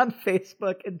ping you on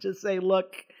Facebook and just say,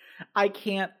 look, I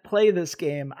can't play this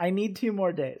game. I need 2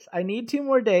 more days. I need 2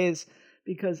 more days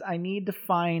because I need to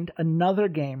find another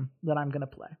game that I'm gonna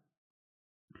play.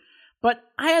 But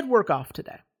I had work off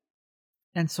today.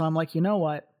 And so I'm like, you know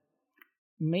what?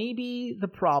 Maybe the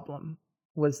problem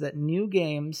was that new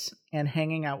games and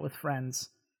hanging out with friends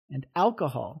and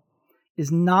alcohol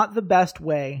is not the best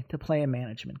way to play a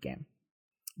management game.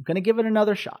 I'm going to give it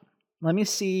another shot. Let me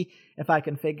see if I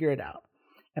can figure it out.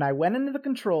 And I went into the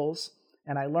controls,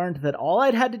 and I learned that all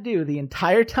I'd had to do the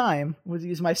entire time was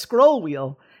use my scroll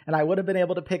wheel, and I would have been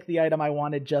able to pick the item I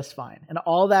wanted just fine. And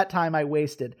all that time I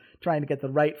wasted trying to get the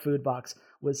right food box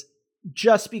was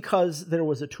just because there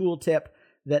was a tooltip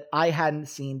that I hadn't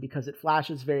seen because it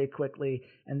flashes very quickly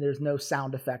and there's no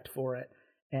sound effect for it.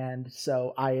 And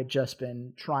so I had just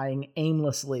been trying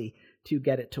aimlessly to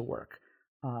get it to work.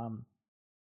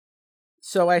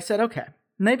 So I said, okay,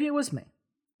 maybe it was me.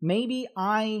 Maybe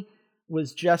I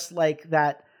was just like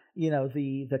that,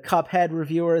 the Cuphead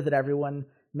reviewer that everyone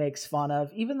makes fun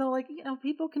of, even though,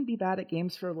 people can be bad at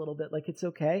games for a little bit. It's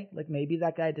okay. Maybe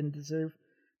that guy didn't deserve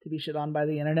to be shit on by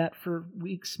the internet for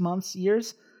weeks, months,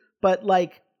 years. But,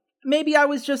 maybe I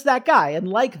was just that guy. And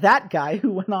like that guy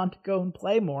who went on to go and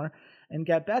play more and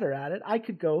get better at it, I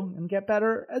could go and get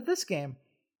better at this game.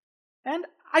 And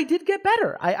I did get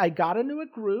better. I got into a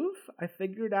groove. I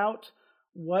figured out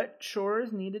what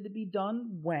chores needed to be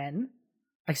done when.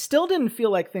 I still didn't feel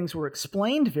like things were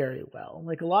explained very well.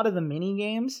 A lot of the mini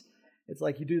games, it's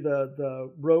you do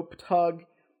the rope tug,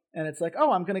 and it's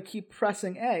I'm going to keep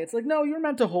pressing A. It's no, you're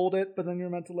meant to hold it, but then you're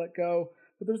meant to let go.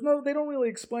 But they don't really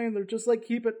explain. They're just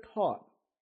keep it taut.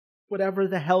 Whatever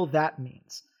the hell that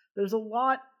means. There's a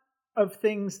lot of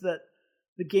things that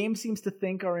the game seems to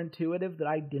think are intuitive that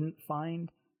I didn't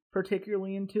find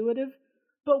particularly intuitive.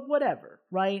 But whatever,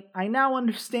 right? I now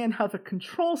understand how the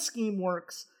control scheme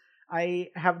works. I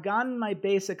have gotten my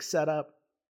basic setup.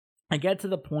 I get to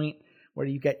the point where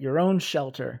you get your own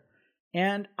shelter.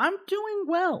 And I'm doing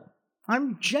well.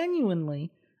 I'm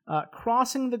genuinely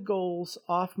crossing the goals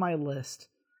off my list.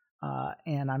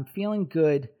 And I'm feeling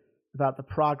good about the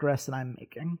progress that I'm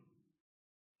making.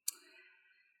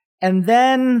 And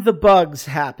then the bugs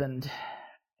happened.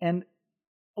 And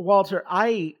Walter,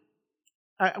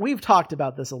 we've talked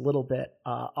about this a little bit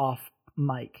off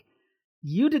mic.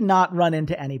 You did not run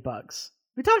into any bugs.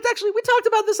 We talked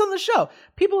about this on the show.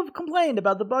 People have complained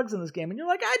about the bugs in this game, and you're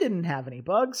like, I didn't have any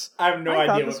bugs. I have no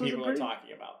idea what people are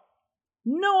talking about.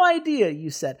 No idea,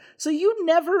 you said. So you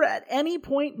never at any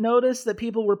point noticed that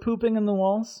people were pooping in the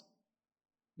walls?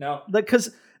 No.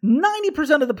 Because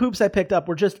 90% of the poops I picked up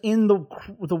were just in the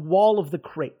wall of the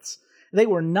crates. They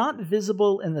were not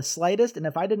visible in the slightest, and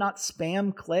if I did not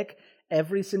spam click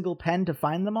every single pen to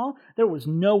find them all, there was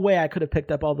no way I could have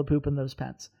picked up all the poop in those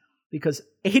pens. Because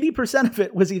 80% of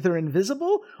it was either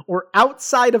invisible or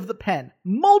outside of the pen.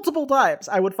 Multiple times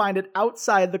I would find it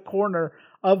outside the corner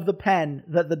of the pen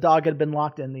that the dog had been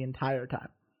locked in the entire time.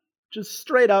 Just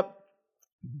straight up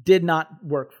did not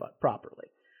work properly.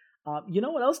 You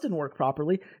know what else didn't work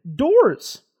properly?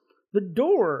 Doors. The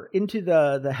door into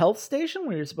the health station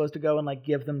where you're supposed to go and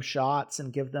give them shots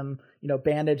and give them,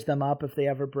 bandage them up if they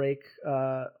ever break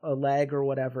a leg or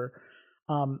whatever.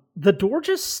 The door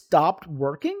just stopped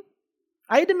working.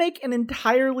 I had to make an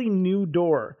entirely new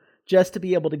door just to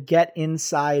be able to get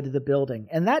inside the building.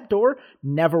 And that door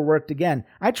never worked again.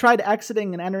 I tried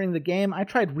exiting and entering the game. I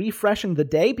tried refreshing the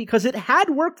day because it had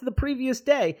worked the previous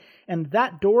day. And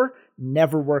that door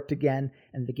never worked again.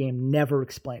 And the game never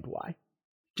explained why.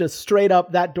 Just straight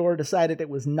up, that door decided it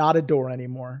was not a door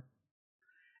anymore.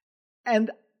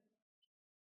 And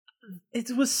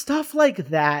it was stuff like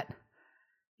that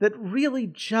really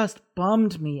just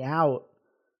bummed me out.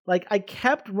 I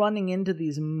kept running into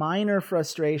these minor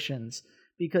frustrations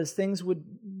because things would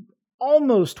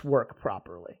almost work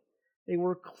properly. They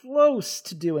were close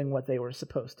to doing what they were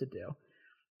supposed to do.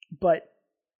 But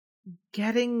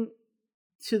getting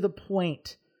to the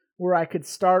point where I could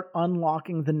start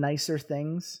unlocking the nicer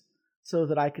things so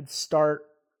that I could start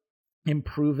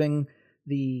improving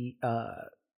the,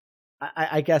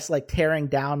 I guess tearing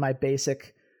down my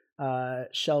basic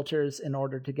shelters in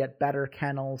order to get better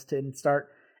kennels, to start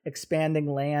expanding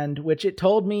land, which it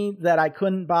told me that I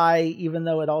couldn't buy, even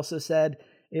though it also said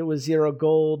it was 0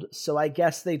 gold. So I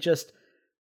guess they just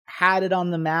had it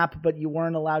on the map, but you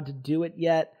weren't allowed to do it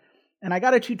yet. And I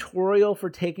got a tutorial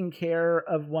for taking care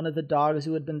of one of the dogs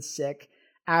who had been sick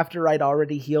after I'd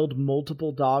already healed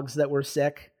multiple dogs that were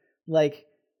sick.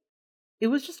 It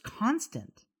was just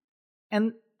constant.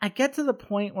 And I get to the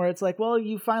point where it's well,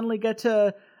 you finally get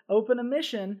to open a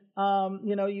mission.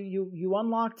 You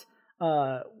unlocked,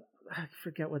 I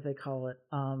forget what they call it.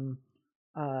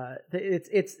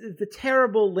 It's the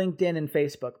terrible LinkedIn and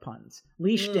Facebook puns.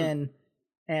 Leashed In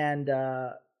and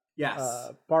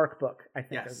yes. Bark Book, I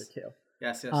think, yes. are the two.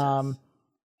 Yes.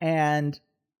 And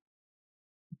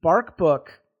Bark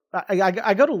Book,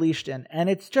 I go to Leashed In, and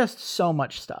it's just so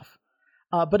much stuff.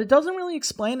 But it doesn't really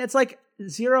explain. It's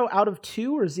 0 out of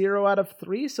 2 or 0 out of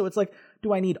 3. So it's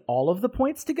do I need all of the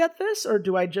points to get this? Or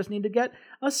do I just need to get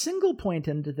a single point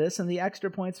into this? And the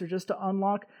extra points are just to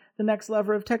unlock the next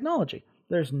level of technology.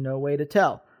 There's no way to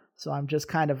tell. So I'm just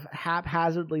kind of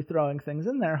haphazardly throwing things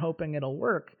in there, hoping it'll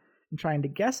work and trying to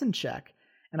guess and check.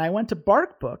 And I went to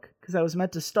Bark Book because I was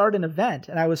meant to start an event.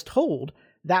 And I was told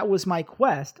that was my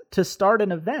quest to start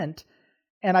an event,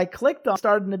 and I clicked on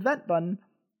start an event button,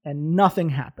 and nothing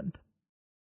happened.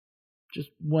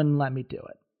 Just wouldn't let me do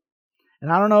it.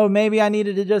 And I don't know, maybe I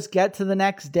needed to just get to the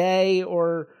next day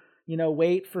or,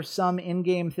 wait for some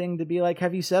in-game thing to be like,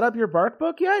 have you set up your Bark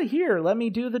book yet? Here, let me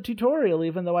do the tutorial,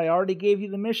 even though I already gave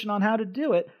you the mission on how to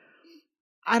do it.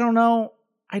 I don't know.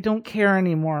 I don't care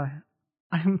anymore.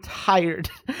 I'm tired.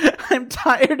 I'm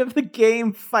tired of the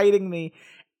game fighting me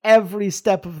every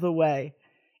step of the way.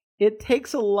 It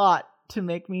takes a lot to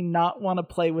make me not want to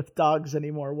play with dogs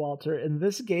anymore, Walter, and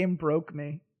this game broke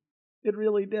me. It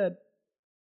really did.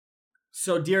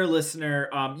 So, dear listener,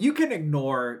 you can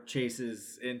ignore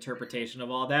Chase's interpretation of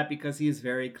all that because he is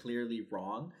very clearly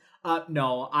wrong.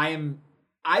 No,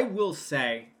 I will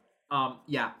say,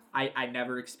 I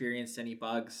never experienced any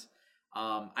bugs.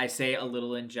 I say a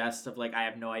little in jest of I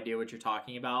have no idea what you're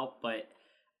talking about, but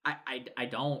I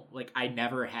don't I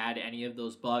never had any of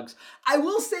those bugs. I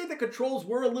will say the controls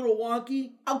were a little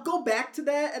wonky. I'll go back to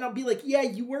that and I'll be like, yeah,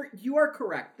 you are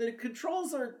correct. The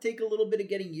controls take a little bit of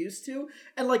getting used to.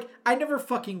 And I never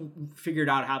fucking figured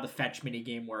out how the fetch mini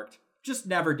game worked. Just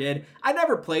never did. I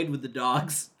never played with the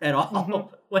dogs at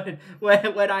all. When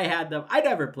I had them, I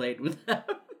never played with them.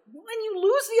 And you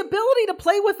lose the ability to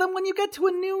play with them when you get to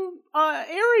a new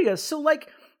area. So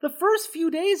the first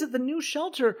few days at the new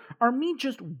shelter are me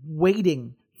just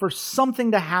waiting for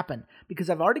something to happen because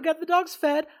I've already got the dogs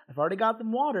fed. I've already got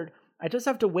them watered. I just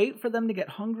have to wait for them to get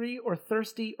hungry or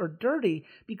thirsty or dirty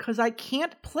because I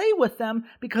can't play with them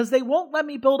because they won't let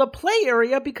me build a play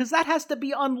area because that has to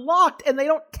be unlocked and they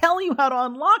don't tell you how to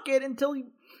unlock it until it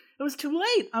was too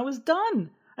late. I was done.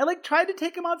 I tried to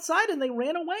take them outside and they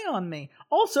ran away on me.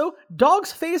 Also,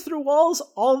 dogs phase through walls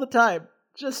all the time.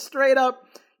 Just straight up.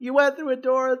 You went through a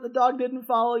door, the dog didn't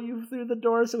follow you through the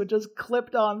door, so it just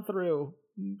clipped on through.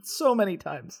 So many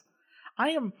times.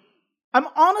 I'm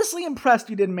honestly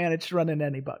impressed you didn't manage to run into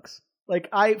any bugs.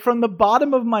 From the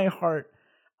bottom of my heart,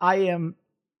 I am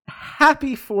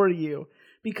happy for you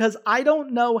because I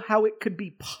don't know how it could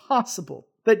be possible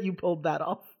that you pulled that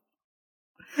off.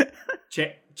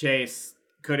 Chase,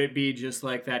 could it be just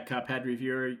like that Cuphead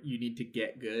reviewer, you need to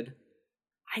get good?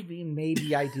 I mean,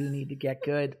 maybe I do need to get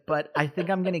good, but I think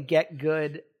I'm going to get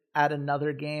good at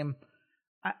another game.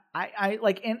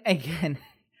 And again,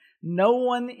 no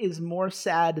one is more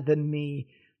sad than me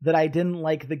that I didn't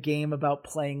like the game about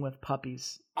playing with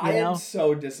puppies. I am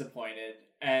so disappointed,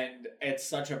 and it's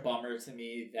such a bummer to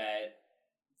me that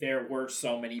there were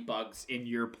so many bugs in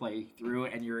your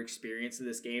playthrough and your experience of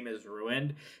this game is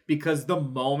ruined because the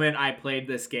moment I played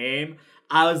this game,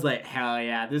 I was like, hell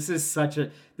yeah, this is such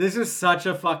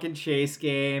a fucking Chase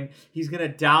game. He's going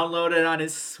to download it on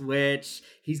his Switch.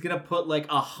 He's going to put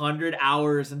 100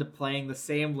 hours into playing the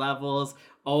same levels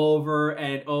over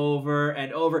and over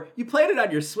and over. You played it on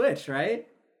your Switch, right?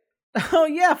 Oh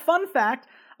yeah, fun fact.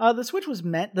 The Switch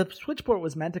port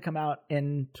was meant to come out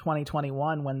in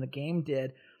 2021 when the game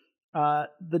did. The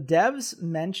devs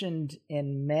mentioned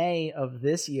in May of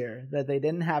this year that they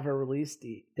didn't have a release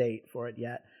date for it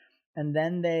yet. And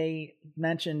then they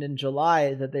mentioned in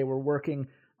July that they were working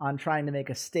on trying to make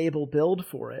a stable build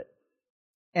for it.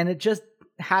 And it just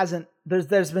hasn't,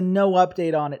 there's been no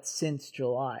update on it since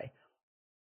July.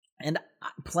 And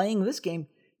playing this game,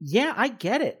 yeah, I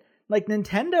get it.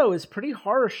 Nintendo is pretty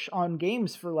harsh on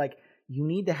games for you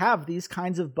need to have these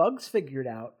kinds of bugs figured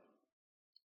out.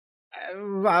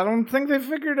 I don't think they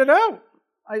figured it out.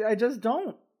 I just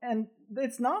don't. And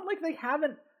it's not like they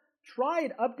haven't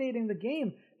tried updating the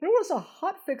game. There was a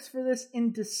hotfix for this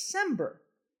in December.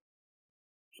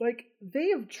 They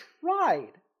have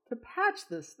tried to patch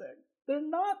this thing. They're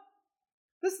not...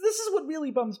 This is what really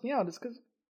bums me out, is because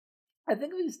I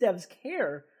think these devs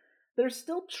care. They're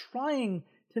still trying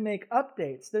to make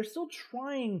updates. They're still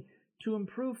trying to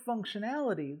improve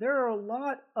functionality. There are a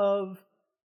lot of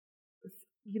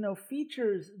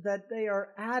features that they are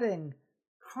adding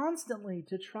constantly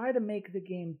to try to make the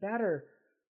game better.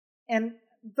 And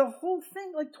the whole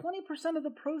thing, 20% of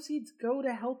the proceeds go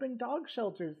to helping dog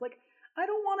shelters. I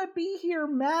don't want to be here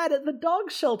mad at the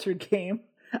dog shelter game.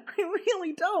 I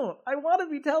really don't. I want to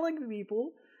be telling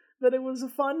people that it was a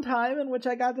fun time in which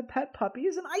I got to pet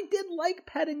puppies, and I did like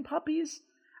petting puppies.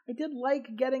 I did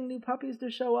like getting new puppies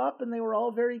to show up, and they were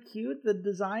all very cute. The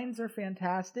designs are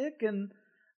fantastic, and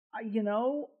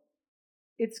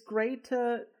it's great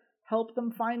to help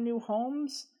them find new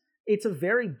homes. It's a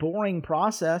very boring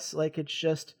process. It's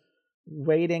just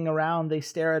waiting around. They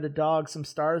stare at a dog, some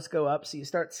stars go up, so you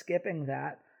start skipping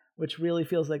that, which really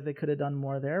feels like they could have done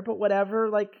more there. But whatever,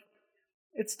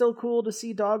 it's still cool to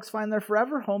see dogs find their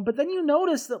forever home. But then you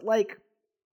notice that,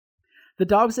 the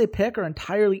dogs they pick are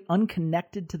entirely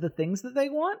unconnected to the things that they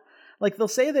want. Like, they'll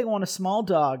say they want a small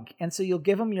dog, and so you'll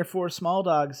give them your 4 small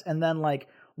dogs, and then, like,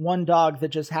 one dog that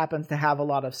just happens to have a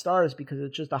lot of stars because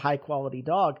it's just a high-quality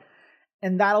dog,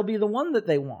 and that'll be the one that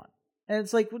they want. And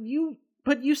it's like, well, you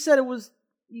said it was...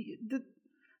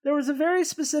 There was a very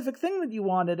specific thing that you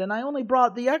wanted, and I only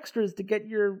brought the extras to get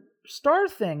your star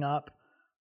thing up.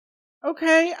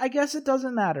 Okay, I guess it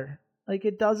doesn't matter. Like,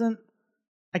 it doesn't...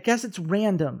 I guess it's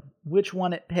random which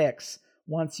one it picks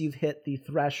once you've hit the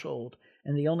threshold,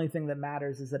 and the only thing that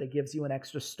matters is that it gives you an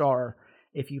extra star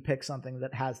if you pick something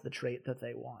that has the trait that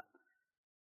they want.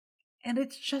 And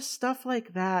it's just stuff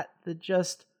like that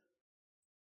just...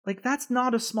 Like, that's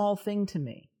not a small thing to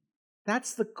me.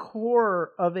 That's the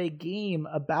core of a game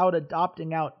about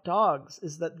adopting out dogs,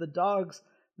 is that the dogs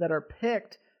that are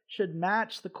picked should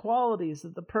match the qualities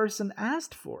that the person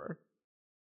asked for.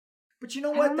 But you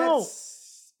know what?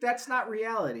 That's not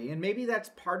reality. And maybe that's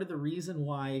part of the reason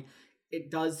why it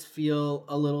does feel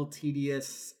a little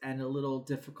tedious and a little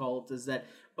difficult, is that,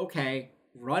 okay,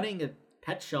 running a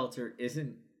pet shelter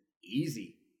isn't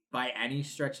easy by any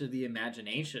stretch of the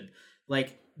imagination.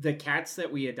 Like, the cats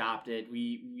that we adopted,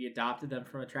 we adopted them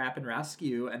from a trap and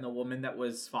rescue, and the woman that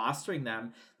was fostering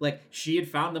them, like, she had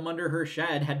found them under her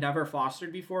shed, had never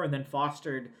fostered before, and then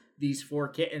fostered these 4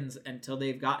 kittens until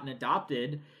they've gotten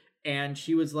adopted. And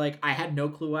she was like, I had no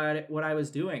clue what I was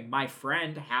doing. My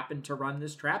friend happened to run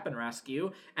this trap and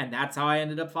rescue, and that's how I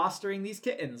ended up fostering these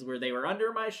kittens, where they were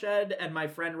under my shed, and my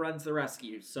friend runs the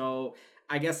rescue. So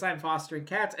I guess I'm fostering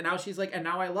cats. And now she's like, and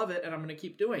now I love it, and I'm going to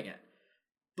keep doing it.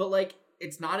 But, like,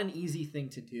 it's not an easy thing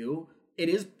to do. It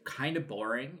is kind of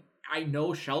boring. I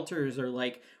know shelters are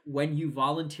like, when you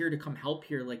volunteer to come help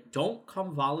here, like, don't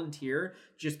come volunteer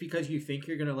just because you think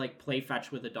you're going to, like, play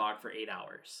fetch with a dog for 8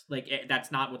 hours. Like,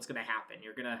 that's not what's going to happen.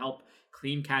 You're going to help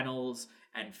clean kennels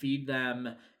and feed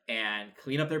them and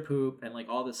clean up their poop and, like,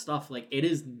 all this stuff. Like, it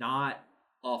is not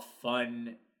a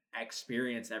fun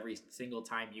experience every single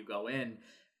time you go in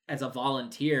as a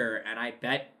volunteer. And I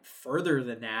bet further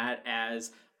than that,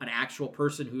 as an actual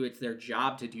person who it's their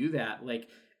job to do that, like,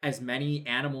 as many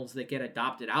animals that get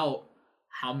adopted out,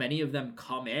 how many of them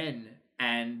come in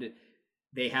and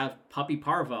they have puppy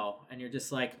parvo, and you're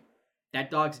just like,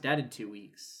 that dog's dead in 2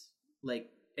 weeks. Like,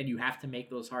 and you have to make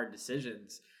those hard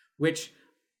decisions, which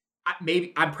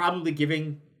maybe I'm probably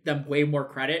giving them way more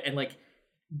credit. And, like,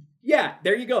 yeah,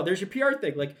 there you go. There's your PR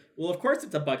thing. Like, well, of course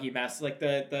it's a buggy mess. Like,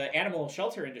 the animal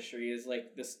shelter industry is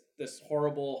like this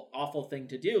horrible, awful thing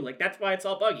to do. Like, that's why it's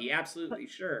all buggy. Absolutely,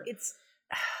 but sure.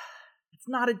 It's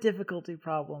not a difficulty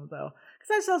problem, though.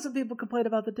 Because I saw some people complain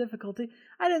about the difficulty.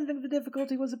 I didn't think the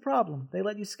difficulty was a problem. They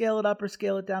let you scale it up or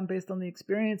scale it down based on the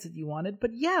experience that you wanted.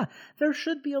 But yeah, there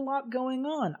should be a lot going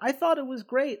on. I thought it was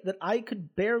great that I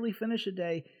could barely finish a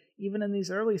day, even in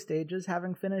these early stages,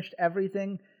 having finished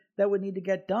everything that would need to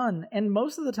get done. And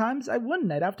most of the times I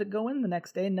wouldn't. I'd have to go in the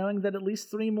next day knowing that at least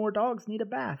 3 more dogs need a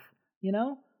bath, you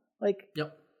know? Like,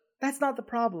 yep. That's not the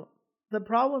problem. The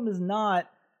problem is not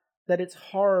that it's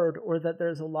hard or that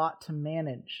there's a lot to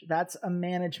manage. That's a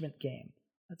management game.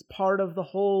 That's part of the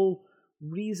whole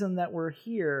reason that we're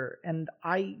here. And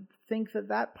I think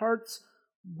that part's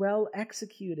well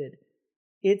executed.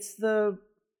 It's the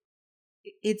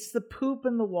poop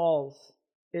in the walls.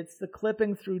 It's the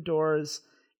clipping through doors.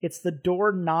 It's the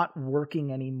door not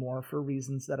working anymore for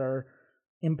reasons that are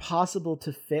impossible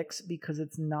to fix because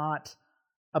it's not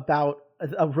about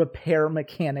a repair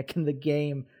mechanic in the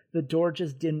game. The door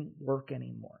just didn't work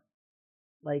anymore.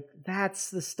 Like, that's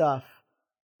the stuff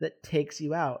that takes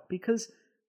you out, because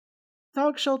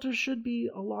dog shelters should be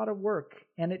a lot of work,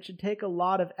 and it should take a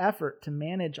lot of effort to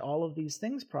manage all of these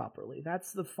things properly.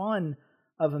 That's the fun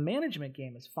of a management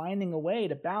game, is finding a way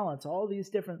to balance all these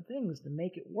different things to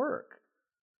make it work.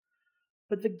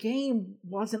 But the game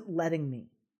wasn't letting me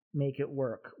make it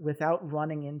work without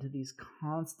running into these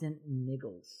constant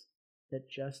niggles that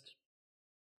just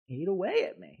ate away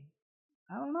at me.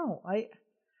 I don't know. I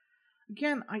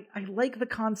like the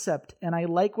concept, and I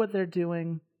like what they're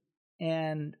doing,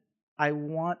 and I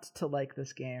want to like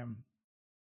this game,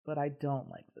 but I don't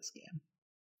like this game.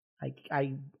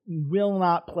 I will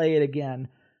not play it again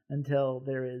until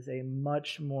there is a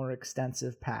much more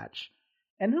extensive patch.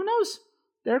 And who knows?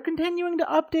 They're continuing to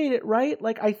update it, right?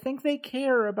 Like, I think they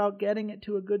care about getting it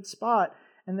to a good spot,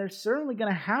 and they're certainly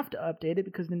going to have to update it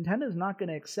because Nintendo's not going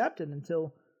to accept it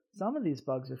until some of these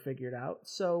bugs are figured out.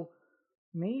 So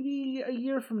maybe a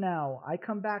year from now, I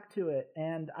come back to it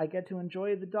and I get to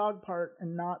enjoy the dog part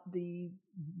and not the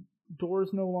doors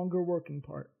no longer working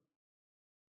part.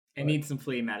 It needs some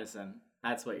flea medicine.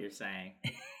 That's what you're saying.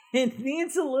 It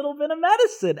needs a little bit of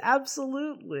medicine,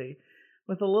 absolutely.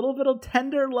 with a little bit of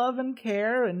tender love and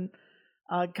care. And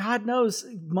God knows,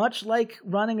 much like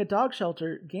running a dog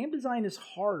shelter, game design is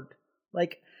hard.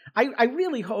 Like, I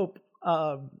really hope,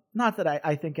 not that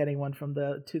I think anyone from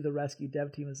the To the Rescue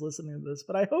dev team is listening to this,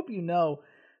 but I hope you know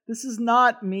this is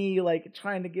not me like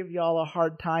trying to give y'all a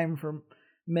hard time for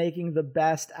making the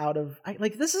best out of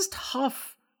this is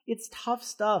tough. It's tough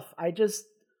stuff. I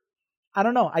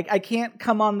don't know. I can't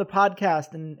come on the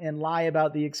podcast and lie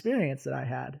about the experience that I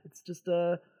had. It's just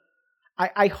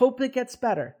I hope it gets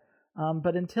better.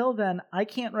 But until then, I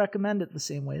can't recommend it the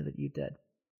same way that you did.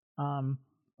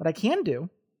 What I can do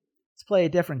is play a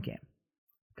different game,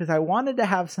 because I wanted to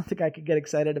have something I could get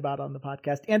excited about on the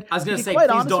podcast. And I was going to say,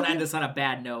 please don't end us on a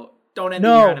bad note. Don't end the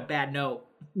year on a bad note.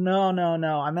 No.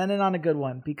 I'm ending on a good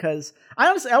one, because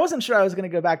I wasn't sure I was going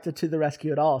to go back to the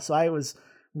Rescue at all. So I was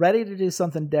ready to do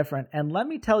something different. And let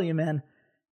me tell you, man,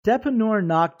 Depanor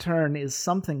Nocturne is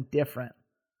something different.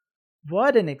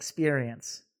 What an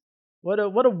experience. What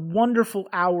a wonderful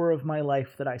hour of my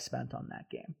life that I spent on that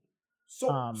game.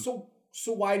 So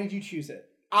why did you choose it?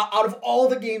 Out of all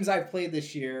the games I've played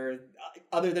this year,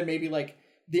 other than maybe like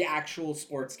the actual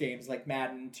sports games like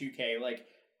Madden 2K, like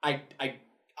I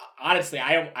honestly,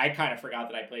 I kind of forgot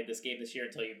that I played this game this year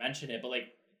until you mentioned it. But like,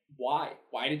 why?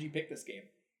 Why did you pick this game?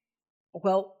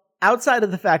 Well, outside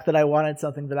of the fact that I wanted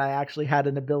something that I actually had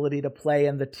an ability to play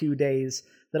in the 2 days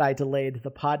that I delayed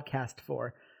the podcast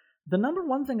for, the number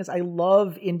one thing is I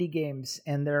love indie games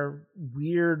and their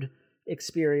weird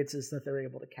experiences that they're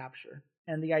able to capture.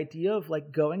 And the idea of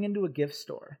like going into a gift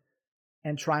store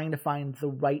and trying to find the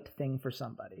right thing for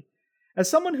somebody. As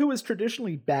someone who is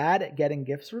traditionally bad at getting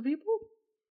gifts for people,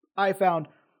 I found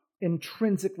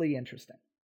intrinsically interesting.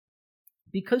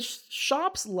 Because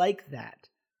shops like that,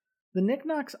 the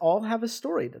knickknacks all have a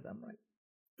story to them, right?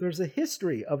 There's a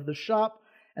history of the shop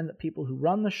and the people who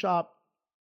run the shop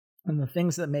and the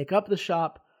things that make up the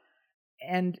shop.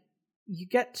 And you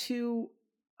get to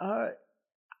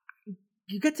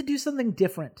do something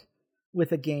different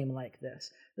with a game like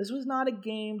this. This was not a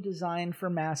game designed for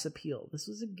mass appeal. This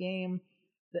was a game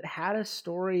that had a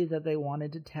story that they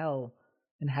wanted to tell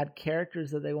and had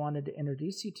characters that they wanted to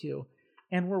introduce you to,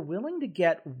 and were willing to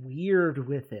get weird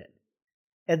with it.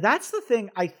 And that's the thing.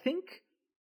 I think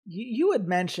you had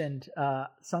mentioned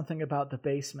something about the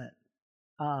basement.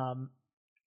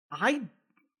 I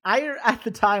at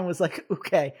the time was like,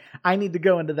 okay, I need to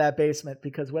go into that basement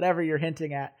because whatever you're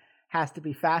hinting at has to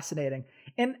be fascinating.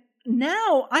 And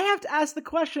now I have to ask the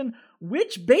question,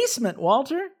 which basement,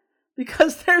 Walter?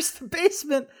 Because there's the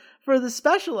basement for the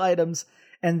special items,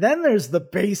 and then there's the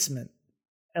basement.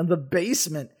 And the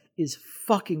basement is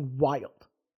fucking wild.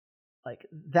 Like,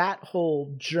 that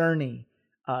whole journey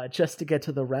just to get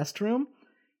to the restroom,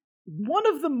 one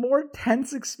of the more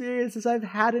tense experiences I've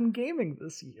had in gaming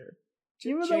this year.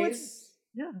 Even though it's...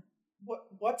 Yeah.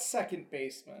 What second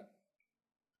basement?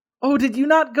 Oh, did you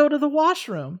not go to the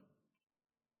washroom?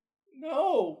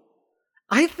 No.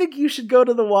 I think you should go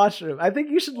to the washroom. I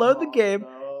think you should load the game,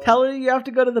 tell her you have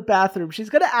to go to the bathroom. She's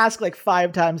going to ask like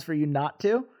 5 times for you not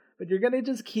to, but you're going to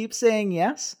just keep saying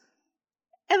yes.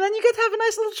 And then you get to have a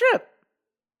nice little trip.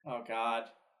 Oh, God.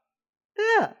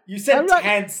 Yeah. You said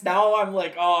tense. Now I'm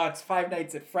like, oh, it's Five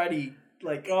Nights at Freddy.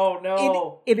 Like, oh,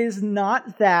 no. It is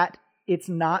not that. It's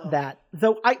not that.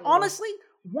 Though honestly,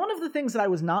 one of the things that I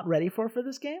was not ready for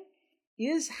this game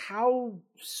is how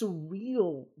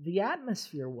surreal the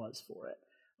atmosphere was for it.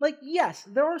 Like, yes,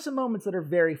 there are some moments that are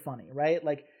very funny, right?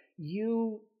 Like,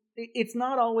 it's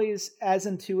not always as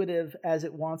intuitive as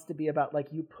it wants to be about, like,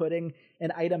 you putting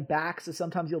an item back, so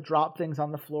sometimes you'll drop things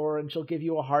on the floor and she'll give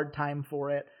you a hard time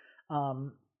for it.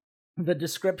 The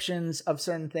descriptions of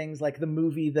certain things, like the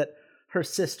movie that her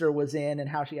sister was in and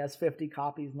how she has 50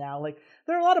 copies now, like,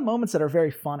 there are a lot of moments that are very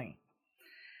funny.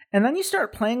 And then you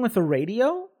start playing with the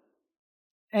radio,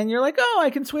 and you're like, oh, I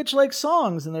can switch, like,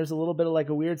 songs, and there's a little bit of, like,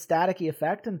 a weird staticky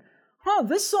effect, and,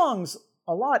 this song's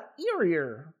a lot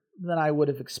eerier than I would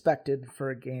have expected for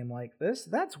a game like this.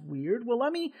 That's weird. Well,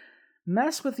 let me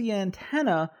mess with the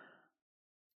antenna.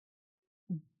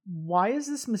 Why is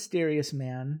this mysterious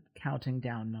man counting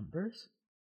down numbers?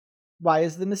 Why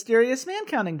is the mysterious man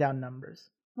counting down numbers?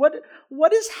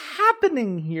 What is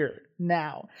happening here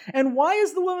now? And why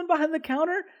is the woman behind the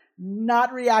counter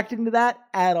not reacting to that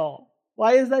at all?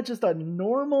 Why is that just a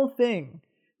normal thing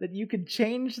that you could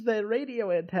change the radio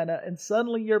antenna and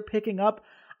suddenly you're picking up,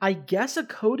 I guess, a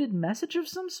coded message of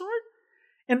some sort?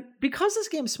 And because this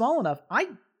game's small enough, I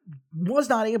was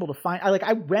not able to find...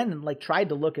 I went and tried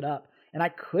to look it up, and I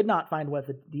could not find what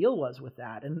the deal was with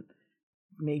that. And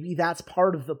maybe that's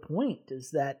part of the point,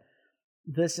 is that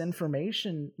this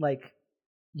information,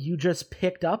 you just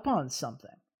picked up on something.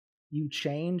 You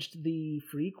changed the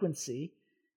frequency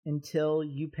until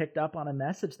you picked up on a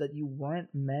message that you weren't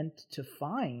meant to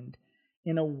find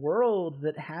in a world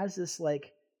that has this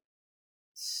like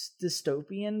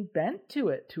dystopian bent to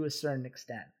it to a certain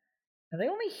extent. And they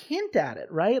only hint at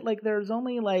it, right? Like there's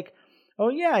only like, oh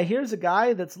yeah, here's a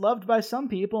guy that's loved by some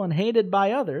people and hated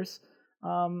by others.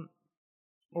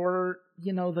 Or,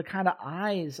 you know, the kind of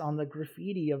eyes on the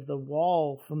graffiti of the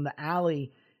wall from the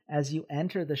alley as you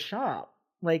enter the shop.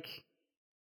 Like,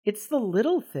 it's the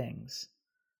little things.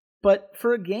 But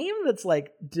for a game that's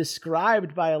like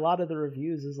described by a lot of the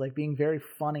reviews as like being very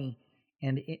funny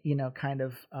and, you know, kind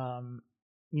of,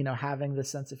 you know, having the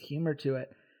sense of humor to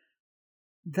it,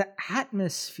 the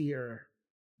atmosphere,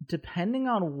 depending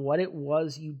on what it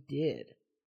was you did,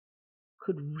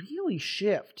 could really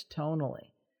shift tonally.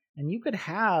 And you could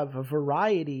have a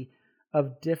variety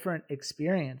of different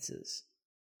experiences.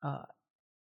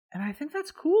 And I think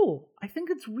that's cool. I think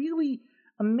it's really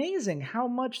amazing how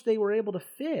much they were able to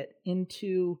fit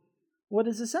into what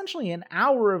is essentially an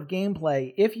hour of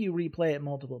gameplay if you replay it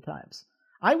multiple times.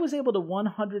 I was able to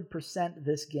 100%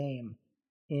 this game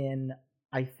in,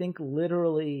 I think,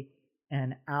 literally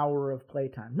an hour of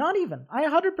playtime. Not even. I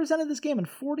 100% of this game in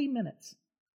 40 minutes.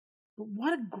 But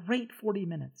what a great 40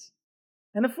 minutes.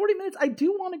 And in 40 minutes, I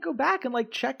do want to go back and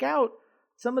like check out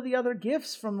some of the other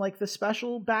gifts from like the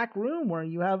special back room where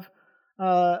you have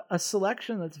a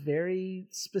selection that's very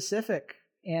specific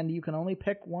and you can only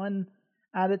pick one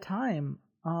at a time.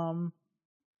 And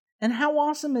how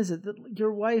awesome is it that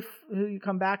your wife, who you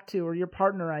come back to, or your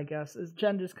partner, I guess, is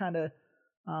Jen just kind of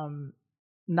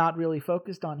not really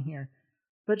focused on here,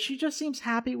 but she just seems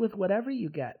happy with whatever you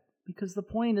get because the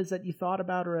point is that you thought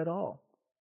about her at all.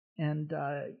 And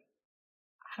I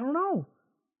don't know.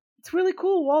 It's really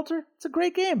cool, Walter. It's a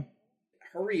great game.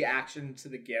 Her reaction to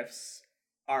the gifts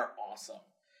are awesome.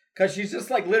 Because she's just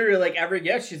like, literally, like, every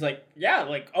gift, she's like, yeah,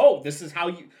 like, oh, this is how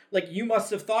you, like, you must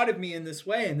have thought of me in this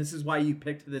way, and this is why you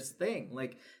picked this thing.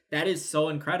 Like, that is so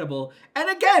incredible. And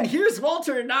again, here's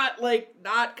Walter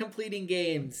not completing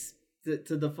games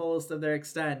to the fullest of their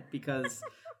extent, because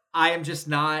I am just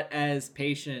not as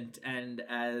patient and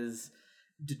as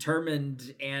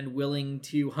determined and willing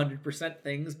to 100%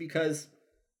 things, because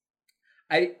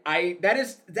that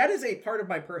is a part of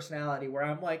my personality where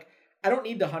I'm like, I don't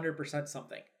need to 100%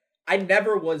 something. I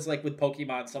never was like with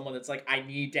Pokemon, someone that's like, I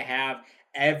need to have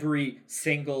every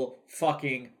single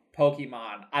fucking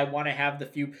Pokemon. I want to have the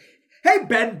few. Hey,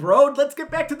 Ben Brode, let's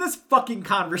get back to this fucking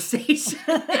conversation.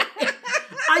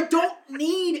 I don't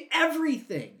need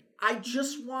everything. I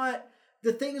just want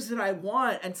the things that I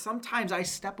want, and sometimes I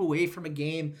step away from a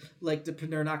game like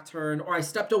Deepender Nocturne, or I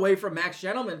stepped away from Max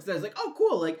Gentleman, so I was like, oh,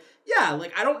 cool, like, yeah,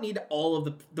 like, I don't need all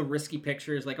of the risky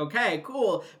pictures, like, okay,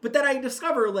 cool, but then I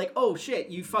discover, like, oh, shit,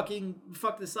 you fucking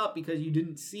fucked this up because you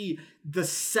didn't see the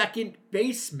second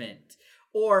basement,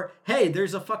 or, hey,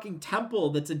 there's a fucking temple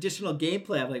that's additional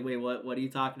gameplay. I'm like, wait, what are you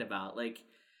talking about? Like,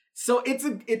 so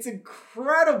it's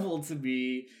incredible to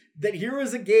me that here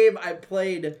was a game I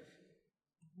played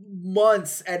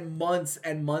months and months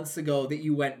and months ago that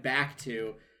you went back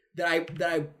to, that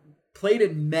I played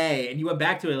in May, and you went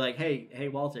back to it like, hey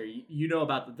Walter, you know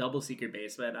about the Double Secret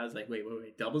Basement? I was like, wait,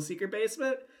 Double Secret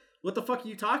Basement? What the fuck are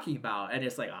you talking about? And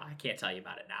it's like, oh, I can't tell you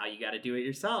about it now. You got to do it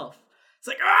yourself. It's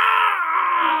like,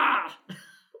 ah!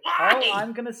 Why? All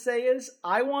I'm gonna say is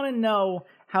I want to know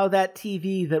how that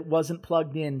TV that wasn't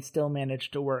plugged in still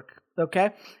managed to work.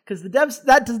 Okay, because the devs,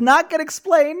 that does not get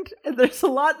explained, and there's a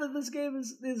lot that this game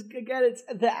is again, it's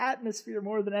the atmosphere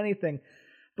more than anything.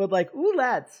 But like, ooh,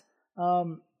 lads,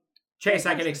 Chase,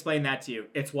 I can explain that to you.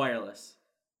 It's wireless.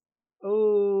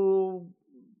 Oh,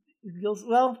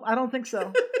 well, I don't think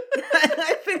so.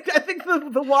 I think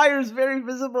the wire is very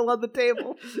visible on the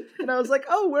table, and I was like,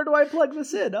 oh, where do I plug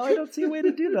this in? Oh, I don't see a way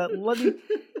to do that. Let me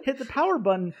hit the power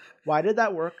button. Why did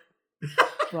that work?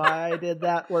 Why did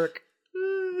that work?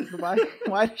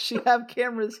 Why does she have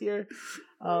cameras here?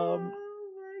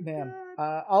 Man,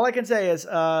 all I can say is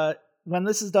when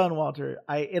this is done, Walter,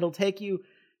 it'll take you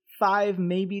 5,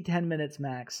 maybe 10 minutes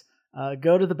max.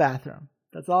 Go to the bathroom.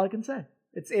 That's all I can say.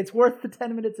 It's worth the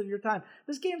 10 minutes of your time.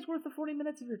 This game's worth the 40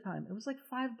 minutes of your time. It was like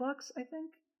 $5, I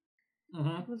think.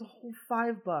 Mm-hmm. It was a whole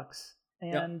 $5,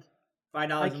 and yep.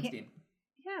 $5 on Steam.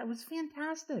 Yeah, it was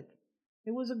fantastic.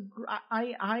 It was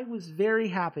I was very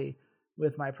happy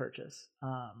with my purchase.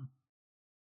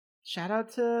 Shout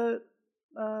out to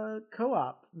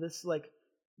Co-op, this like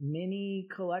mini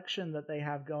collection that they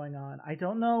have going on. I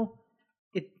don't know.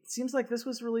 It seems like this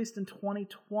was released in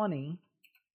 2020,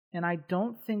 and I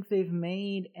don't think they've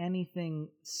made anything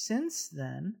since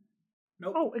then.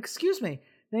 Nope. Oh, excuse me.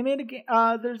 They made a game.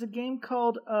 There's a game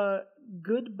called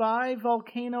Goodbye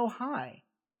Volcano High.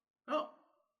 Oh.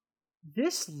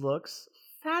 This looks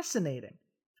fascinating.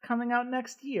 It's coming out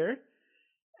next year.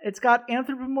 It's got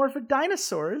anthropomorphic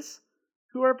dinosaurs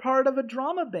who are part of a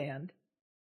drama band.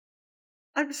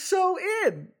 I'm so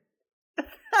in.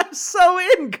 I'm so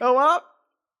in, co-op.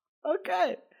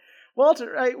 Okay.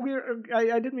 Walter, I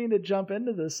didn't mean to jump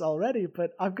into this already,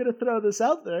 but I'm going to throw this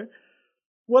out there.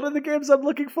 What are the games I'm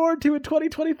looking forward to in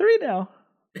 2023 now?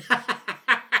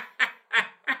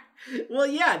 Well,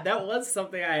 yeah, that was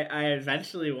something I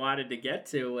eventually wanted to get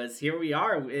to, was here we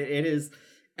are. It is,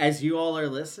 as you all are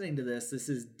listening to this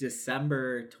is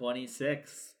December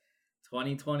 26th,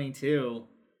 2022.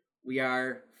 We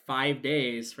are 5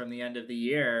 days from the end of the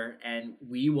year, and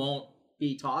we won't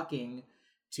be talking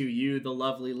to you, the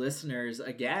lovely listeners,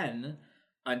 again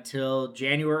until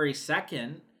January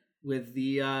 2nd with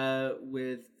the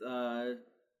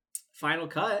Final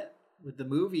Cut, with the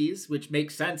movies, which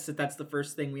makes sense that that's the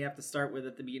first thing we have to start with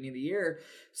at the beginning of the year.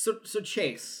 So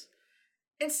Chase,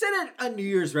 instead of a New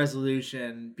Year's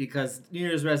resolution, because New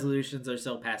Year's resolutions are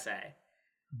so passé,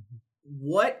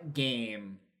 what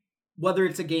game, whether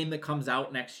it's a game that comes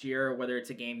out next year or whether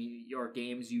it's a game or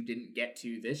games you didn't get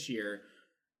to this year,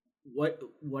 what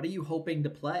are you hoping to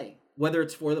play? Whether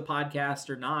it's for the podcast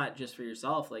or not, just for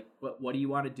yourself, like what do you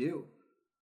want to do?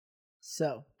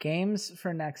 So, games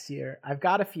for next year. I've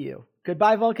got a few.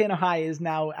 Goodbye Volcano High is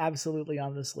now absolutely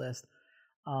on this list.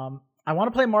 I want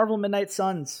to play Marvel Midnight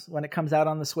Suns when it comes out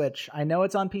on the Switch. I know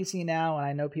it's on PC now, and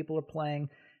I know people are playing.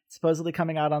 It's supposedly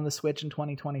coming out on the Switch in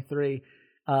 2023.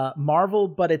 Marvel,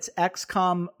 but it's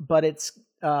XCOM, but it's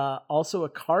also a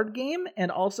card game,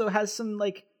 and also has some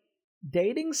like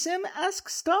dating sim-esque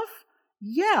stuff.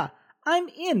 Yeah, I'm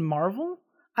in, Marvel.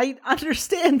 I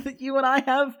understand that you and I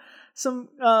have some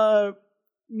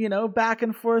back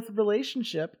and forth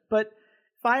relationship, but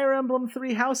Fire Emblem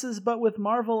Three Houses but with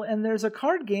Marvel and there's a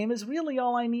card game is really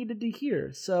all I needed to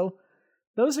hear. So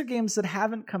those are games that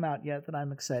haven't come out yet that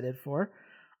I'm excited for.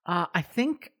 I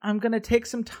think I'm going to take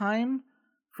some time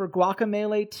for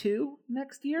Guacamelee 2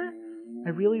 next year. I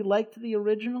really liked the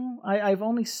original. I've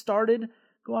only started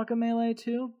Guacamelee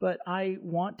 2, but I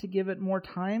want to give it more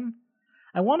time.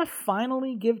 I want to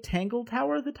finally give Tangle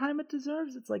Tower the time it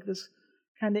deserves. It's like this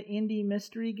kind of indie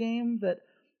mystery game that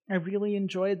I really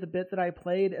enjoyed the bit that I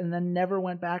played and then never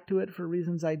went back to it for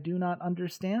reasons I do not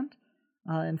understand,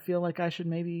 and feel like I should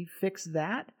maybe fix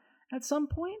that at some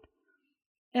point.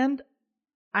 And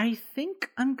I think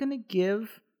I'm going to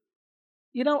give...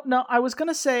 I was going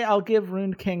to say I'll give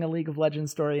Rune King, a League of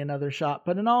Legends story, another shot,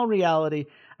 but in all reality,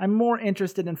 I'm more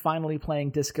interested in finally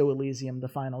playing Disco Elysium, the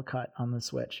Final Cut, on the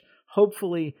Switch.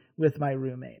 Hopefully with my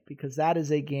roommate, because that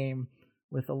is a game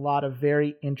with a lot of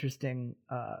very interesting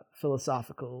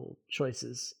philosophical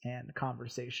choices and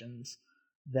conversations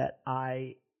that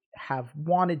I have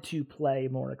wanted to play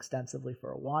more extensively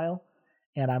for a while,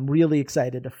 and I'm really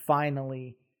excited to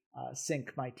finally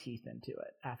sink my teeth into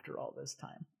it after all this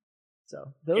time.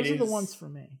 So those are the ones for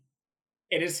me.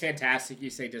 It is fantastic you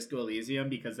say Disco Elysium,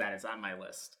 because that is on my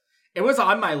list. It was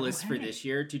on my list for this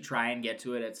year to try and get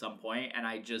to it at some point, and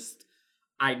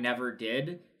I never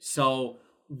did. So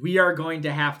we are going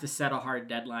to have to set a hard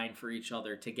deadline for each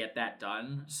other to get that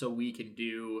done, so we can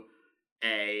do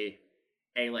a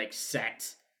like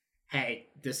set, hey,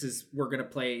 we're gonna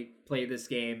play this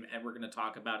game and we're gonna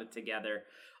talk about it together.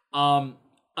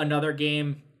 Another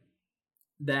game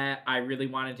that I really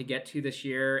wanted to get to this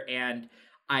year, and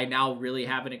I now really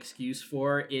have an excuse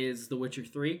for, is The Witcher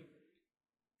 3.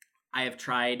 I have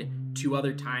tried 2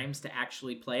 other times to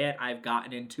actually play it. I've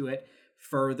gotten into it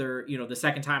further, the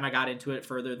second time I got into it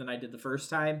further than I did the first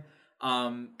time,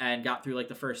 and got through like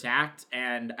the first act,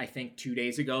 and I think 2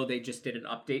 days ago they just did an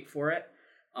update for it.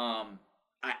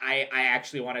 I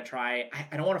actually want to try,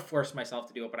 I don't want to force myself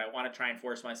to do it, but I want to try and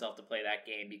force myself to play that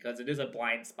game, because it is a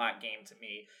blind spot game to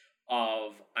me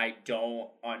of, I don't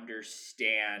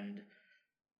understand.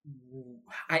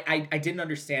 I didn't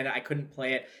understand it. I couldn't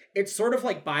play it. It's sort of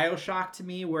like BioShock to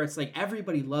me, where it's like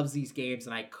everybody loves these games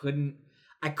and I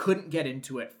couldn't get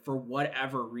into it for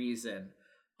whatever reason.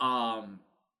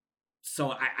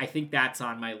 So I think that's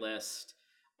on my list.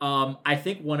 I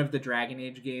think one of the Dragon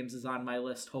Age games is on my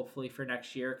list, hopefully for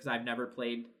next year, because I've never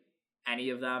played any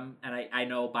of them, and I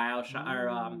know BioShock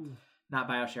or not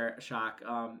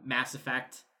BioShock, Mass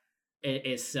Effect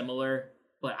is similar,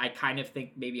 but I kind of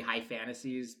think maybe High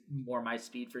Fantasy is more my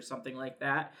speed for something like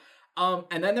that.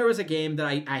 And then there was a game that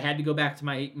I had to go back to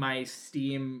my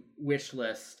Steam wish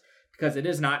list, because it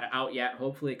is not out yet.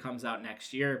 Hopefully it comes out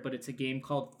next year, but it's a game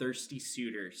called Thirsty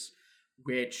Suitors,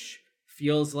 which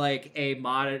feels like a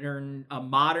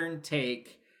modern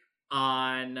take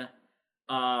on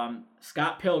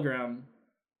Scott Pilgrim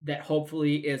that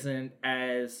hopefully isn't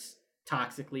as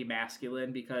toxically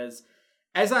masculine, because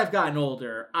as I've gotten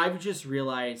older, I've just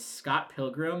realized Scott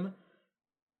Pilgrim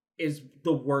is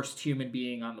the worst human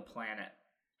being on the planet,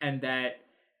 and that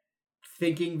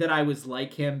thinking that I was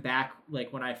like him back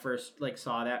like when I first like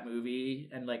saw that movie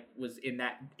and like was in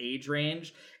that age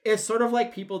range is sort of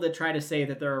like people that try to say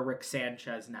that they're a Rick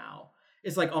Sanchez now.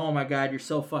 It's like, oh my god, you're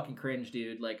so fucking cringe,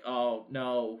 dude. Like, oh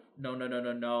no,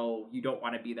 you don't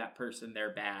want to be that person.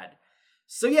 They're bad.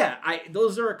 So yeah,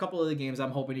 those are a couple of the games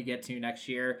I'm hoping to get to next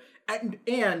year,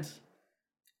 and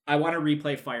I want to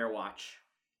replay Firewatch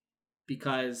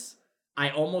because I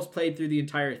almost played through the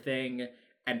entire thing.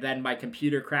 And then my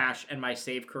computer crashed and my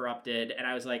save corrupted. And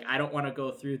I was like, I don't want to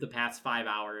go through the past 5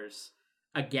 hours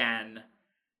again.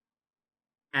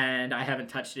 And I haven't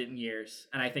touched it in years.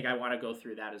 And I think I want to go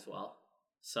through that as well.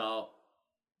 So,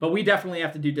 but we definitely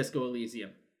have to do Disco Elysium.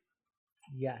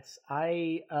 Yes,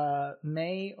 I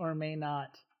may or may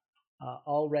not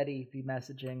already be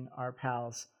messaging our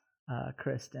pals,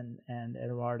 Kristen and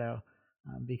Eduardo,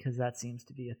 because that seems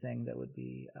to be a thing that would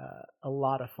be a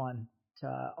lot of fun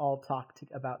to all talk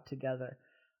about together.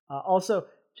 Also,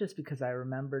 just because I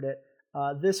remembered it,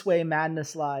 This Way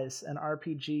Madness Lies, an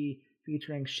RPG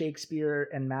featuring Shakespeare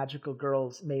and magical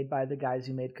girls made by the guys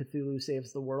who made Cthulhu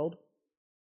Saves the World.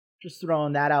 Just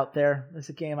throwing that out there. It's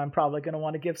a game I'm probably going to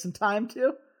want to give some time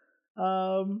to.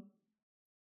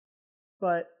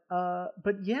 But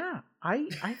yeah, I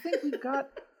think we've got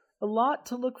a lot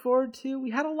to look forward to.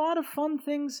 We had a lot of fun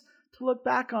things to look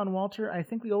back on, Walter. I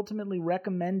think we ultimately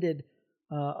recommended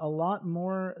a lot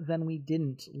more than we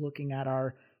didn't, looking at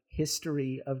our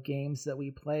history of games that we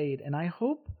played. And I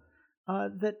hope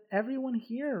that everyone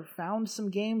here found some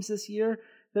games this year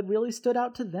that really stood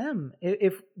out to them.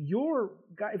 If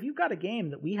you've got a game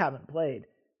that we haven't played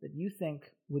that you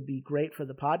think would be great for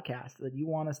the podcast, that you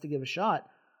want us to give a shot,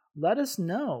 let us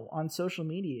know on social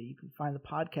media. You can find the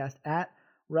podcast at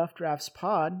Rough Drafts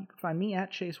Pod. You can find me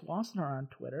at Chase Wassenaar on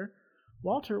Twitter.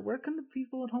 Walter, where can the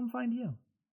people at home find you?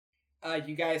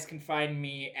 You guys can find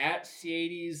me at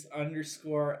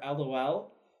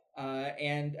C80s_LOL.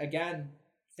 And again,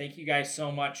 thank you guys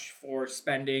so much for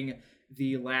spending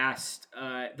the last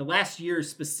year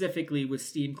specifically with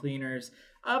Steam Cleaners,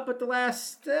 but the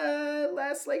last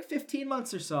like 15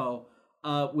 months or so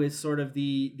with sort of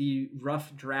the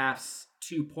Rough Drafts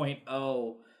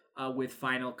 2.0 with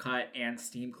Final Cut and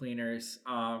Steam Cleaners.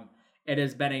 It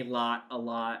has been a lot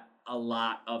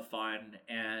of fun,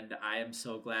 and I am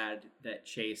so glad that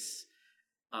Chase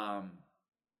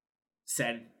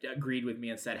agreed with me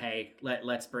and said, hey,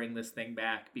 let's bring this thing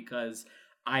back, because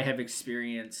I have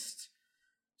experienced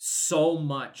so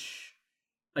much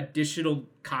additional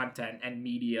content and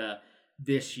media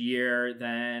this year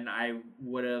than I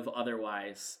would have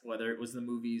otherwise, whether it was the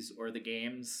movies or the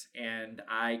games, and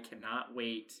I cannot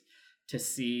wait to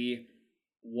see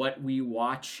what we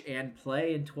watch and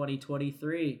play in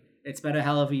 2023. It's been a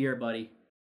hell of a year, buddy.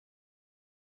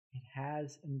 It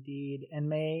has indeed, and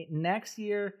may next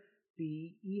year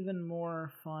be even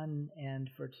more fun and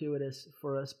fortuitous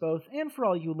for us both and for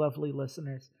all you lovely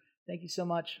listeners. Thank you so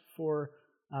much for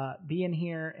being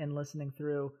here and listening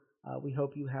through. We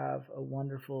hope you have a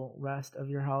wonderful rest of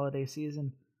your holiday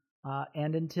season.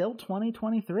 And until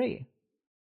 2023,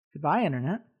 goodbye,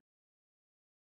 Internet.